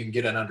look at, but you can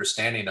get an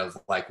understanding of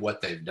like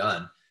what they've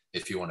done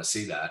if you want to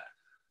see that.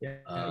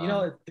 Yeah, you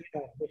know,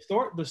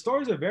 the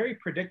stores are very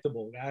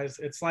predictable, guys.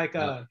 It's like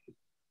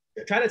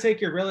try to take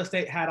your real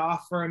estate hat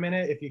off for a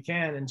minute if you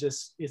can, and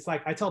just, it's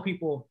like I tell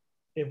people,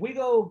 if we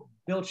go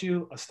build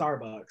you a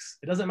Starbucks,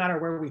 it doesn't matter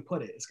where we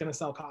put it, it's going to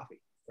sell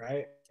coffee,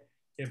 right?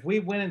 If we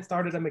went and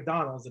started a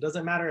McDonald's, it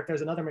doesn't matter if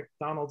there's another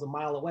McDonald's a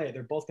mile away,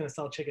 they're both going to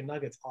sell chicken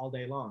nuggets all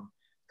day long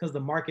because the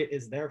market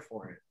is there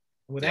for it.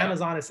 And with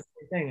Amazon, it's the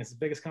same thing. It's the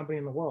biggest company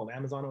in the world,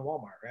 Amazon and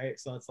Walmart, right?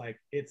 So it's like,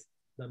 it's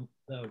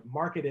the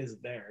market is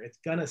there. It's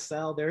gonna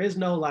sell. There is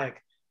no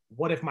like,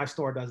 what if my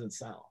store doesn't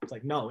sell? It's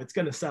like, no, it's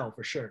gonna sell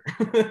for sure.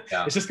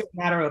 It's just a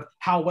matter of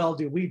how well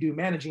do we do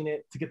managing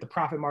it to get the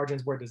profit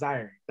margins we're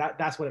desiring.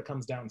 That's what it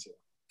comes down to.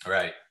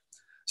 Right.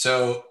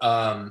 So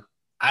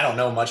I don't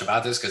know much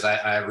about this because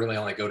I really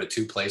only go to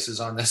 2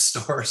 places on this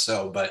store.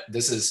 So, but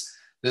this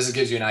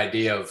gives you an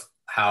idea of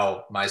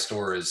how my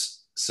store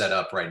is set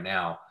up right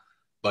now.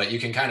 But you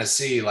can kind of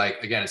see,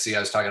 like, again, see, I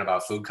was talking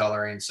about food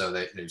coloring. So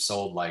they've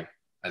sold like,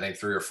 I think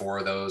 3 or 4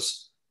 of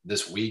those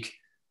this week.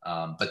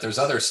 But there's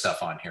other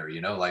stuff on here,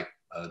 you know, like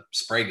a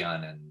spray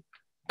gun and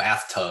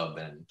bathtub.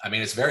 And I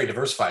mean, it's very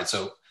diversified.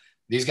 So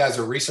these guys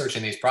are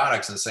researching these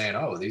products and saying,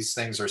 oh, these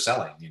things are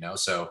selling, you know?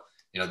 So,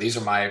 you know, these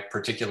are my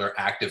particular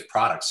active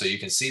products. So you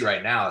can see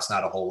right now, it's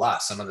not a whole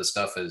lot. Some of the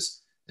stuff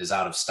is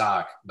out of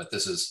stock, but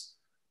this is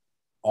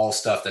all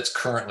stuff that's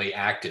currently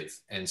active.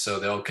 And so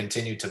they'll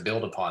continue to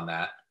build upon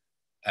that.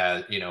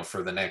 You know,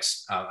 for the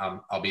next,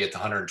 I'll be at the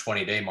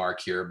 120-day mark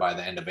here by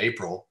the end of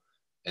April.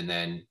 And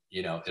then,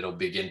 you know, it'll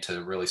begin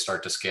to really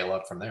start to scale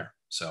up from there.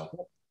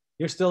 So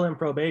you're still in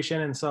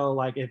probation. And so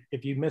like,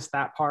 if you missed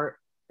that part,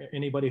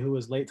 anybody who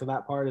was late to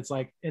that part, it's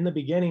like in the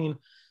beginning,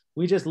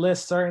 we just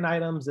list certain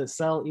items that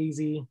sell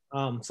easy.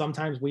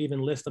 Sometimes we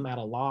even list them at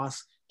a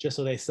loss just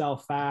so they sell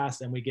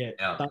fast and we get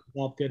thumbs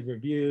up, good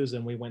reviews,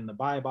 and we win the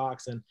buy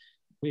box. And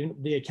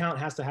the account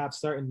has to have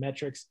certain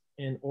metrics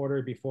in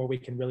order before we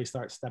can really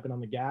start stepping on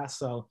the gas.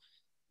 So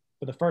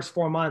for the first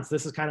 4 months,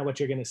 this is kind of what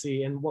you're going to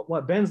see. And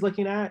what Ben's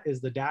looking at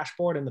is the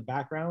dashboard in the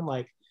background.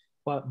 Like,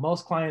 but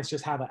most clients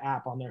just have an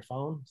app on their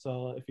phone.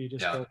 So if you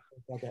just go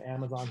like an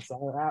Amazon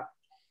seller app,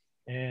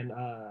 and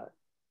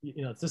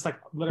you know, it's just like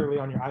literally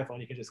on your iPhone,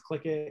 you can just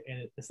click it,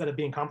 and instead of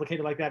being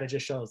complicated like that, it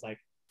just shows like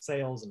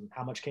sales and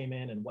how much came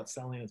in and what's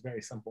selling. It's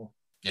very simple.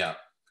 Yeah.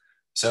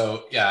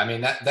 So yeah, I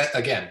mean that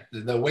again,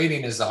 the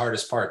waiting is the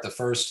hardest part.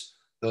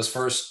 Those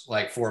first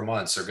like 4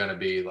 months are going to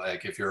be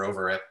like, if you're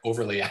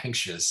overly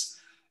anxious,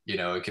 you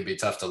know, it can be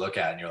tough to look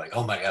at and you're like,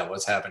 oh my God,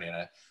 what's happening?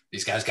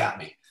 These guys got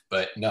me.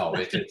 But no,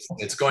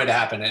 it's going to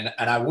happen.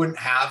 And I wouldn't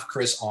have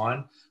Chris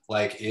on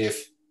like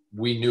if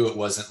we knew it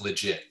wasn't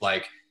legit.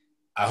 Like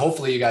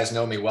hopefully you guys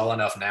know me well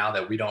enough now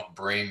that we don't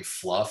bring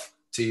fluff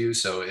to you.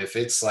 So if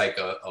it's like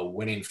a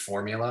winning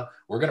formula,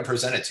 we're going to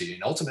present it to you.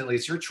 And ultimately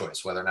it's your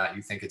choice whether or not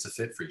you think it's a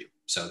fit for you.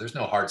 So there's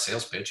no hard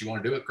sales pitch. You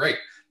want to do it, great.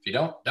 If you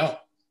don't.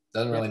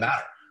 Doesn't really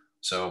matter.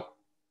 So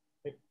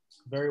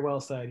very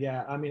well said.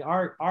 Yeah. I mean,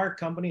 our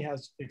company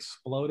has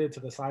exploded to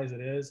the size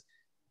it is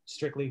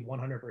strictly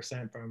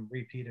 100% from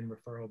repeat and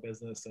referral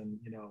business and,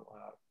 you know,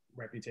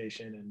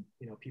 reputation and,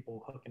 you know,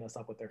 people hooking us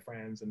up with their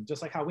friends. And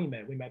just like how we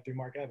met through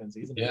Mark Evans.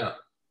 He's a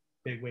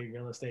big wig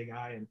real estate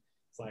guy. And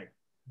it's like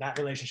that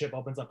relationship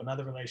opens up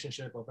another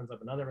relationship,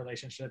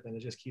 and it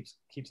just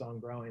keeps on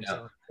growing.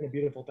 So it's a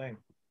beautiful thing.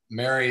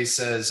 Mary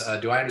says,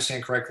 do I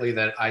understand correctly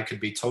that I could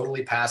be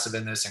totally passive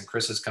in this and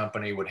Chris's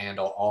company would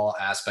handle all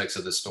aspects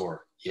of the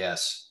store?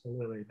 Yes.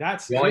 Absolutely.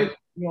 That's the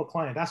real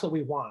client. That's what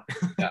we want.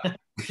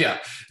 Yeah.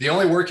 The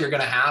only work you're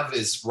going to have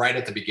is right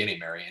at the beginning,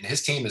 Mary. And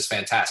his team is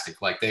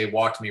fantastic. Like they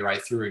walked me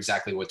right through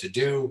exactly what to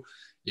do,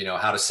 you know,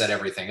 how to set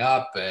everything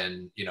up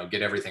and, you know,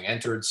 get everything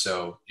entered.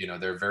 So, you know,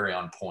 they're very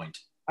on point.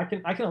 I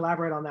can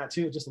elaborate on that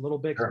too, just a little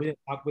bit. Sure. We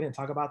didn't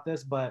talk about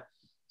this, but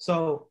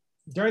so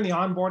during the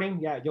onboarding,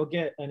 you'll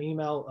get an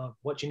email of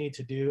what you need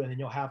to do. And then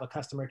you'll have a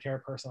customer care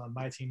person on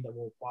my team that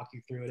will walk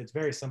you through it. It's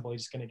very simple. You're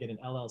just going to get an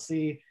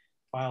LLC,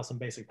 file some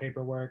basic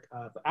paperwork.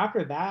 But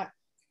after that,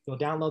 you'll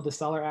download the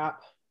seller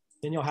app.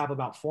 Then you'll have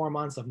about 4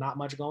 months of not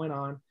much going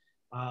on.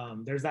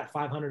 There's that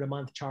 $500 a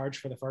month charge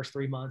for the first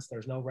 3 months.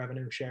 There's no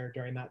revenue share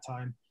during that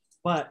time.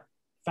 But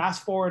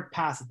fast forward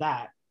past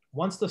that,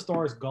 once the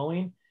store is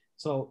going,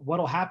 so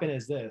what'll happen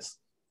is this.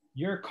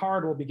 Your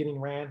card will be getting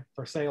ran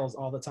for sales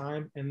all the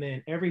time. And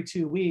then every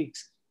 2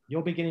 weeks,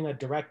 you'll be getting a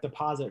direct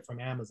deposit from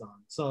Amazon.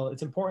 So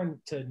it's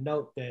important to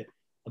note that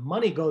the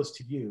money goes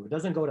to you. It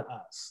doesn't go to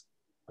us.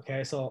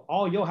 Okay. So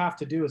all you'll have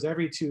to do is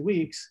every 2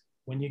 weeks,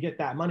 when you get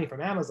that money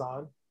from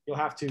Amazon, you'll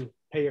have to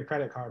pay your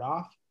credit card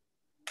off,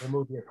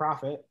 remove your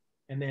profit.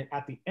 And then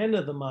at the end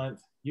of the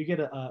month, you get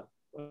a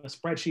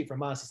spreadsheet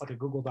from us. It's like a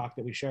Google Doc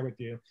that we share with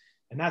you.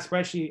 And that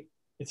spreadsheet,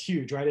 it's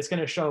huge, right? It's going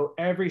to show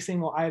every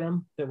single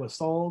item that was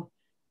sold,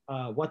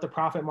 what the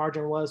profit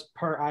margin was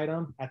per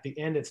item. At the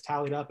end, it's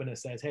tallied up and it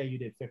says, hey, you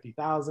did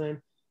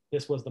 50,000.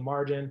 This was the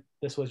margin.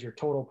 This was your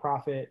total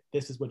profit.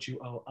 This is what you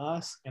owe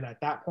us. And at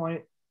that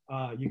point,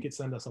 you could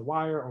send us a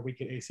wire, or we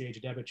could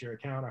ACH debit your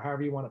account, or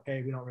however you want to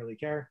pay. We don't really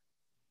care.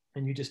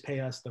 And you just pay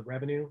us the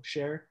revenue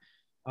share.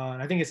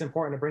 And I think it's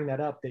important to bring that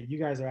up, that you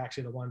guys are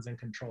actually the ones in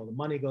control. The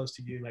money goes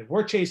to you. Like,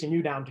 we're chasing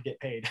you down to get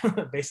paid,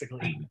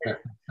 basically.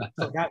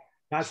 So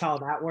that's how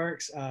that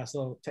works.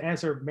 So to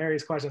answer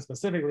Mary's question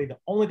specifically, the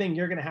only thing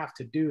you're going to have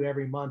to do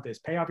every month is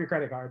pay off your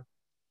credit card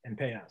and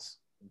pay us.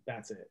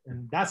 That's it.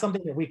 And that's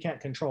something that we can't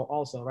control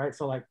also, right?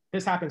 So like,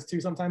 this happens too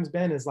sometimes,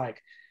 Ben, is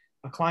like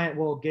a client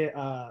will get,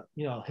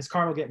 his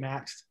card will get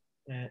maxed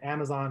and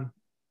Amazon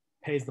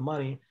pays the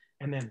money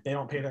and then they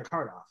don't pay their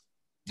card off.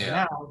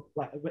 Yeah. Now,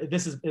 like,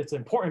 it's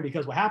important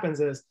because what happens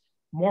is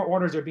more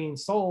orders are being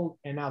sold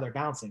and now they're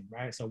bouncing,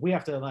 right? So we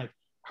have to like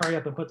hurry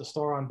up and put the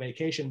store on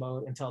vacation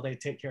mode until they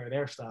take care of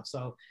their stuff.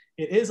 So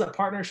it is a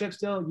partnership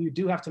still. You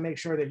do have to make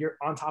sure that you're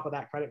on top of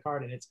that credit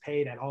card and it's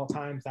paid at all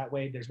times. That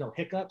way there's no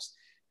hiccups,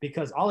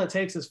 because all it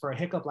takes is for a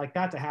hiccup like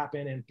that to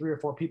happen and 3 or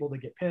 4 people to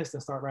get pissed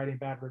and start writing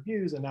bad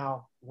reviews. And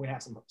now we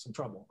have some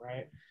trouble,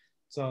 right?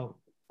 So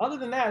other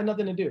than that,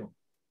 nothing to do.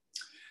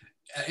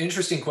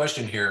 Interesting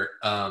question here.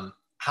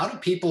 How do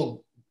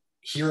people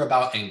hear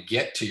about and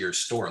get to your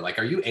store? Like,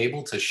 are you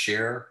able to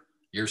share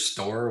your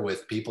store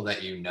with people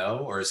that you know,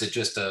 or is it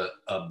just a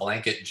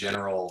blanket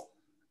general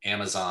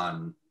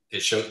Amazon?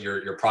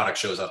 Your product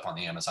shows up on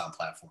the Amazon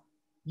platform.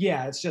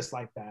 Yeah, it's just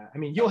like that. I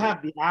mean, you'll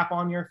have the app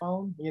on your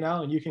phone,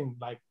 and you can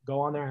like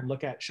go on there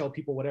and show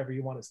people whatever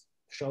you want to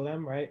show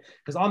them, right?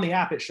 Because on the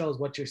app, it shows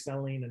what you're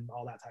selling and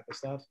all that type of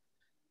stuff.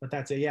 But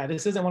that's it. Yeah,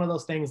 this isn't one of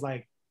those things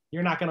like,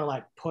 you're not going to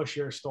like push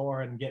your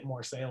store and get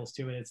more sales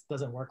to it. It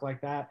doesn't work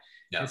like that.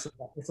 Yeah.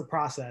 It's a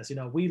process.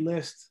 We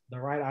list the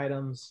right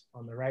items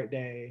on the right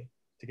day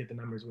to get the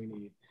numbers we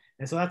need.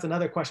 And so that's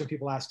another question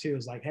people ask too,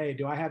 is like, hey,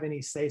 do I have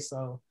any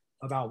say-so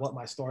about what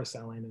my store is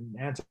selling? And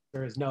the answer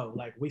is no.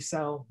 Like, we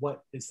sell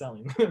what is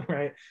selling,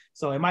 right?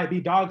 So it might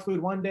be dog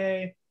food one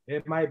day,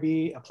 it might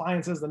be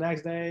appliances the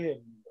next day,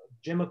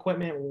 gym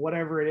equipment,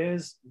 whatever it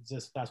is,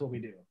 that's what we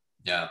do.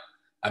 Yeah.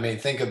 I mean,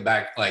 think of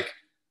back, like,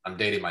 I'm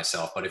dating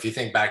myself, but if you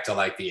think back to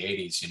like the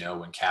 80s,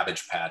 when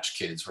Cabbage Patch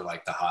Kids were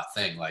like the hot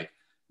thing, like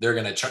they're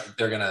gonna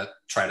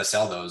try to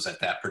sell those at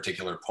that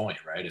particular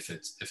point, right? If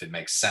it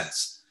makes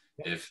sense.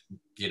 If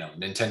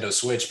Nintendo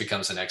Switch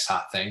becomes the next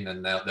hot thing,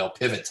 then they'll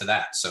pivot to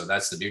that. So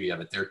that's the beauty of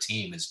it. Their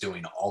team is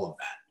doing all of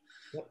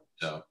that. Yep.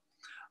 So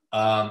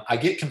I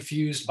get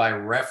confused by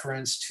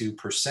reference to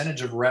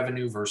percentage of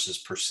revenue versus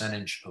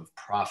percentage of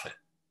profit.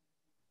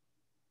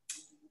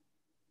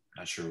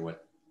 Not sure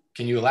what.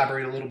 Can you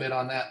elaborate a little bit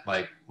on that?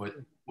 Like what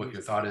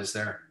your thought is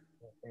there?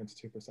 It's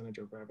 2%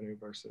 of revenue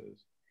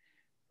versus.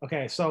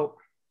 Okay, so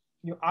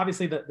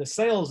obviously the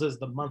sales is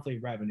the monthly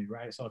revenue,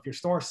 right? So if your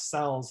store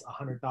sells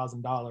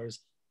 $100,000,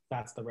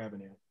 that's the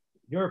revenue.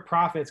 Your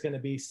profit's going to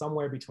be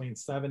somewhere between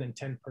 7 and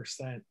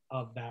 10%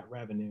 of that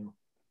revenue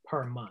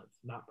per month,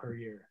 not per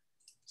year.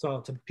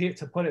 So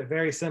to put it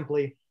very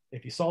simply,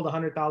 if you sold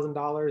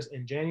 $100,000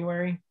 in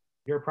January,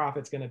 your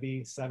profit's going to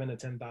be $7,000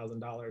 to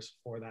 $10,000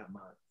 for that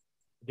month,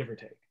 give or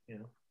take.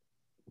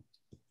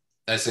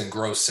 That's in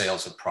gross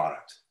sales of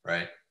product,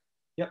 right?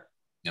 Yep.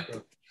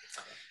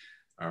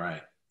 All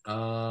right.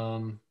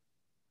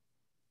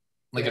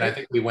 Lincoln, I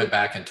think we went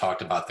back and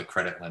talked about the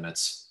credit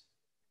limits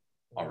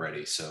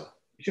already. So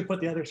you should put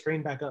the other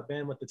screen back up,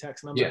 Ben, with the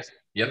text numbers.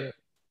 Yep.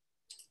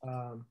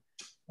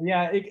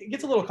 It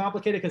gets a little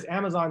complicated because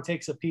Amazon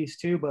takes a piece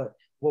too, but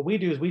what we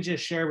do is we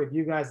just share with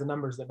you guys the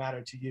numbers that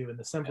matter to you. And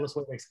the simplest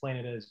way to explain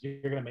it is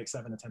you're going to make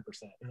 7 to 10%.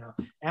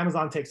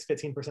 Amazon takes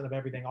 15% of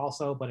everything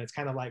also, but it's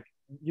kind of like,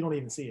 you don't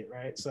even see it,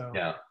 right? So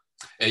yeah.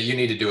 Hey, you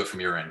need to do it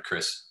from your end,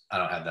 Chris. I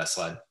don't have that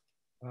slide.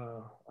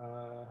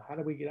 How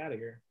do we get out of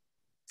here?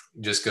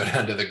 Just go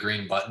down to the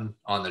green button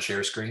on the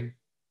share screen.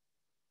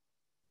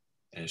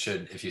 And it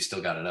should, if you still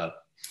got it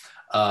up.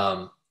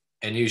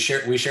 And we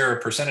share a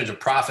percentage of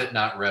profit,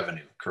 not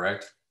revenue,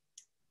 correct?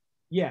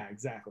 Yeah,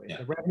 exactly. Yeah.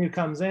 The revenue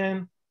comes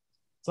in.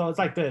 So it's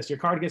like this, your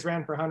card gets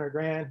ran for 100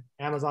 grand.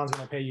 Amazon's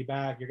going to pay you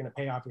back. You're going to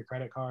pay off your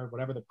credit card,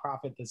 whatever the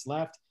profit that's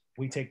left,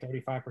 we take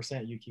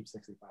 35%, you keep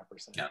 65%.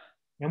 Yeah.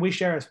 And we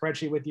share a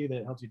spreadsheet with you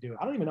that helps you do it.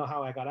 I don't even know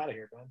how I got out of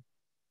here,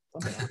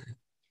 Ben.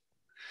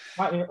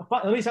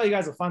 Let me tell you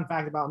guys a fun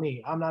fact about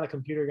me. I'm not a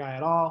computer guy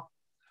at all.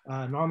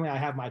 Normally I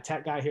have my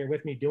tech guy here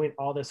with me doing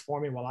all this for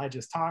me while I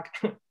just talk.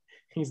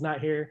 He's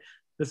not here.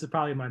 This is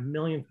probably my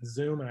millionth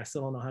Zoom and I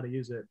still don't know how to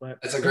use it. But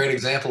that's a great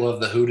example of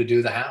the who to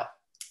do the how.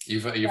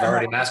 You've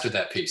already mastered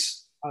that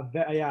piece.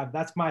 Yeah,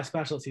 that's my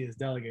specialty, is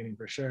delegating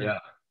for sure. Yeah.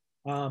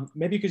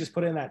 Maybe you could just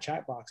put it in that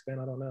chat box, Ben.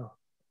 I don't know.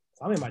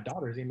 I'm in my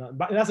daughter's email.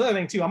 But that's the other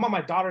thing too. I'm on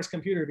my daughter's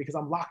computer because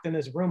I'm locked in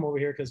this room over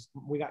here because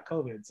we got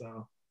COVID.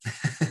 So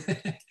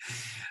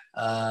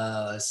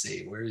Let's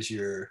see.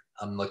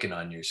 I'm looking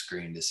on your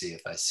screen to see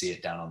if I see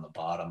it down on the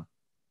bottom.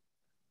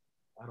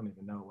 I don't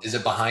even know. Is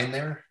it behind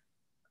there?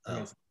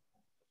 Oh.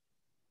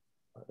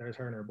 There's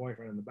her and her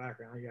boyfriend in the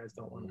background. You guys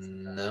don't want to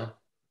see that. No.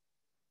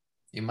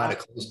 You might have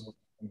closed.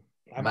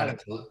 I might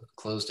have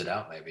closed it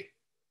out, maybe.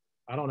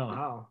 I don't know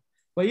how.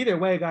 But either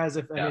way, guys,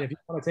 if you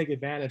want to take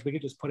advantage, we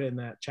could just put it in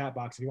that chat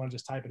box. If you want to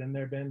just type it in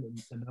there, Ben,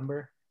 the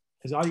number.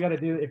 Because all you got to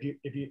do,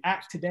 if you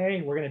act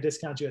today, we're going to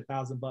discount you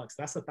 $1,000.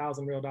 That's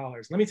 $1,000 real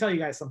dollars. Let me tell you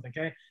guys something,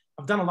 okay?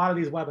 I've done a lot of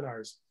these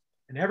webinars,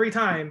 and every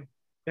time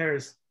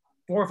there's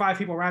 4 or 5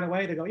 people right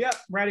away, they go, "Yep,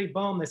 ready."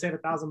 Boom, they save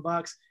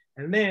 $1,000.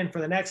 And then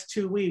for the next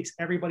 2 weeks,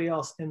 everybody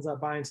else ends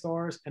up buying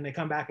stores, and they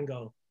come back and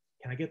go,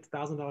 "Can I get the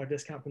 $1,000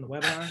 discount from the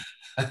webinar?"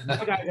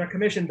 My guys are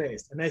commission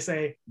based, and they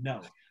say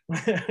no.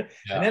 And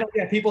then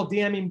we have people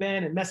DMing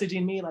Ben and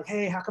messaging me like,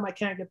 "Hey, how come I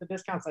can't get the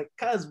discounts?" Like,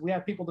 cause we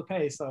have people to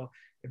pay. So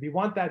if you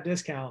want that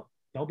discount,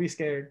 don't be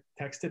scared.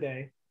 Text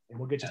today, and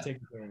we'll get you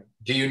taken care of.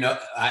 Do you know?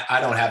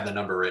 I don't have the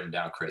number written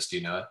down, Chris. Do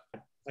you know it?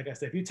 Like I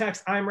said, if you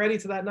text "I'm ready"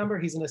 to that number,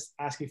 he's going to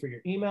ask you for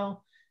your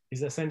email. He's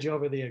going to send you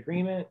over the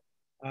agreement.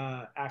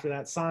 After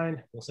that's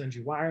signed, we'll send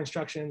you wire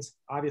instructions.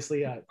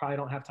 Obviously, probably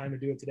don't have time to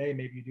do it today.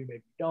 Maybe you do,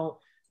 maybe you don't.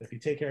 But if you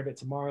take care of it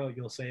tomorrow,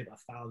 you'll save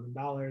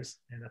 $1,000,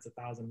 and that's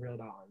 $1,000 real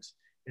dollars.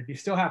 If you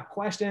still have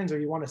questions or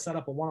you want to set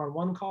up a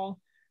one-on-one call,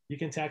 you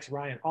can text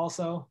Ryan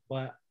also,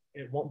 but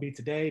it won't be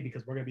today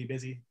because we're going to be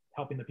busy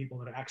helping the people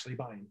that are actually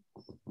buying.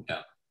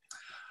 Yeah.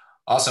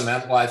 Awesome,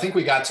 man. Well, I think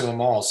we got to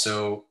them all.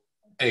 So,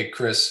 hey,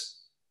 Chris,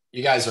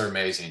 you guys are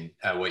amazing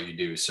at what you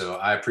do. So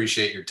I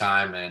appreciate your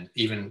time, and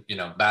even,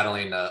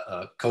 battling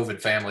a COVID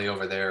family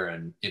over there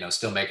and,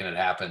 still making it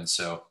happen.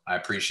 So I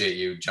appreciate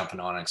you jumping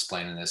on and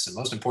explaining this. And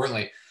most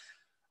importantly,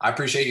 I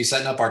appreciate you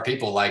setting up our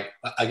people. Like,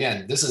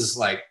 again, this is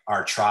like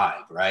our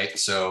tribe, right?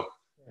 So,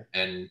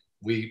 and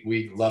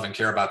we love and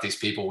care about these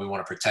people. We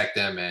want to protect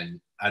them.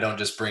 And I don't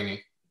just bring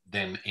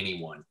them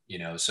anyone,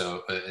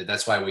 so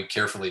that's why we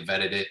carefully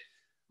vetted it,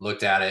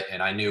 looked at it.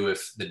 And I knew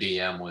if the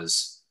DM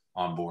was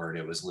on board,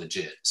 it was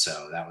legit.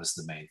 So that was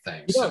the main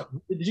thing.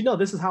 Did you know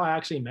this is how I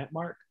actually met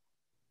Mark?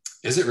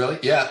 Is it really?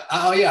 Yeah.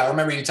 Oh yeah. I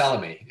remember you telling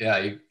me.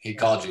 Yeah. He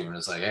called you and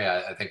was like,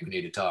 "Hey, I think we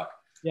need to talk."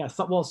 Yeah.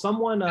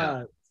 Someone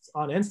on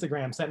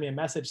Instagram sent me a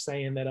message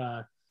saying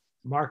that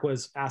Mark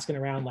was asking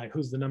around like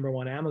who's the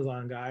 #1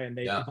 Amazon guy, and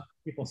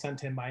people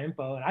sent him my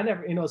info. And I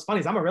never, it's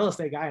funny, I'm a real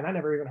estate guy and I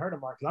never even heard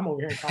of Mark because I'm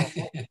over here in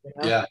California.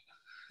 Yeah.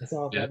 And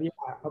so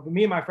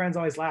me and my friends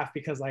always laugh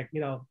because I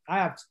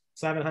have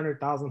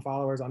 700,000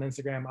 followers on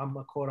Instagram. I'm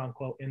a quote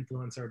unquote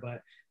influencer,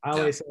 but I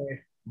always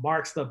say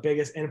Mark's the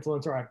biggest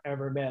influencer I've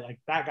ever met. Like,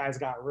 that guy's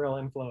got real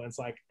influence.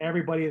 Like,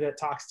 everybody that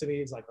talks to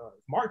me is like, "Oh,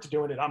 Mark's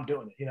doing it, I'm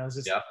doing it." It's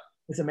just,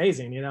 it's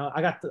amazing.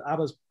 I got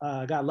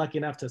lucky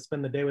enough to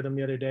spend the day with him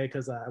the other day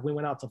because we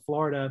went out to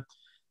Florida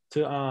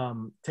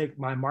to take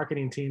my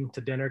marketing team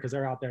to dinner because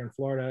they're out there in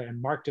Florida,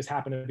 and Mark just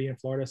happened to be in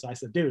Florida. So I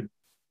said, "Dude,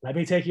 let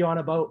me take you on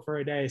a boat for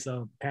a day."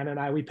 So Pan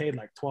and we paid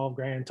like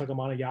 $12,000, took him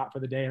on a yacht for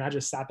the day, and I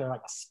just sat there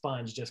like a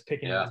sponge, just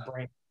picking his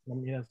brain.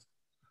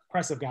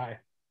 Impressive guy.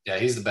 Yeah,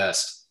 he's the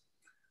best.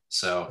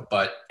 So,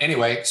 but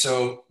anyway,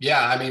 so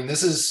yeah, I mean,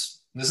 this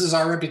is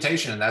our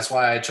reputation, and that's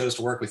why I chose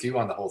to work with you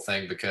on the whole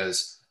thing,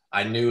 because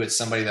I knew it's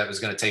somebody that was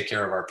going to take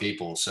care of our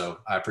people. So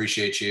I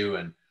appreciate you,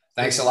 and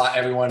thanks a lot,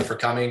 everyone, for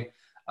coming.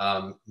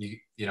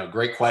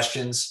 Great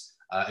questions.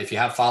 If you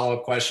have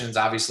follow-up questions,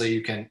 obviously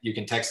you can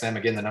text them.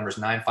 Again, the number is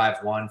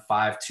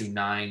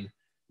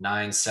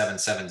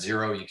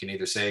 951-529-9770. You can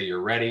either say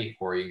you're ready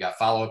or you got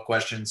follow-up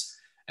questions,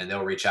 and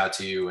they'll reach out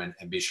to you and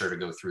be sure to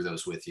go through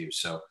those with you.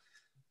 So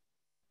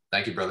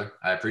thank you, brother.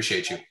 I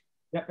appreciate you.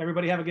 Yeah,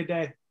 everybody have a good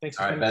day. Thanks.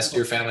 All right, best to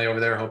your family over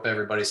there. Hope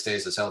everybody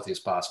stays as healthy as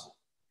possible.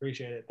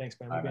 Appreciate it. Thanks,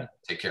 man. All right, man.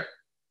 Take care.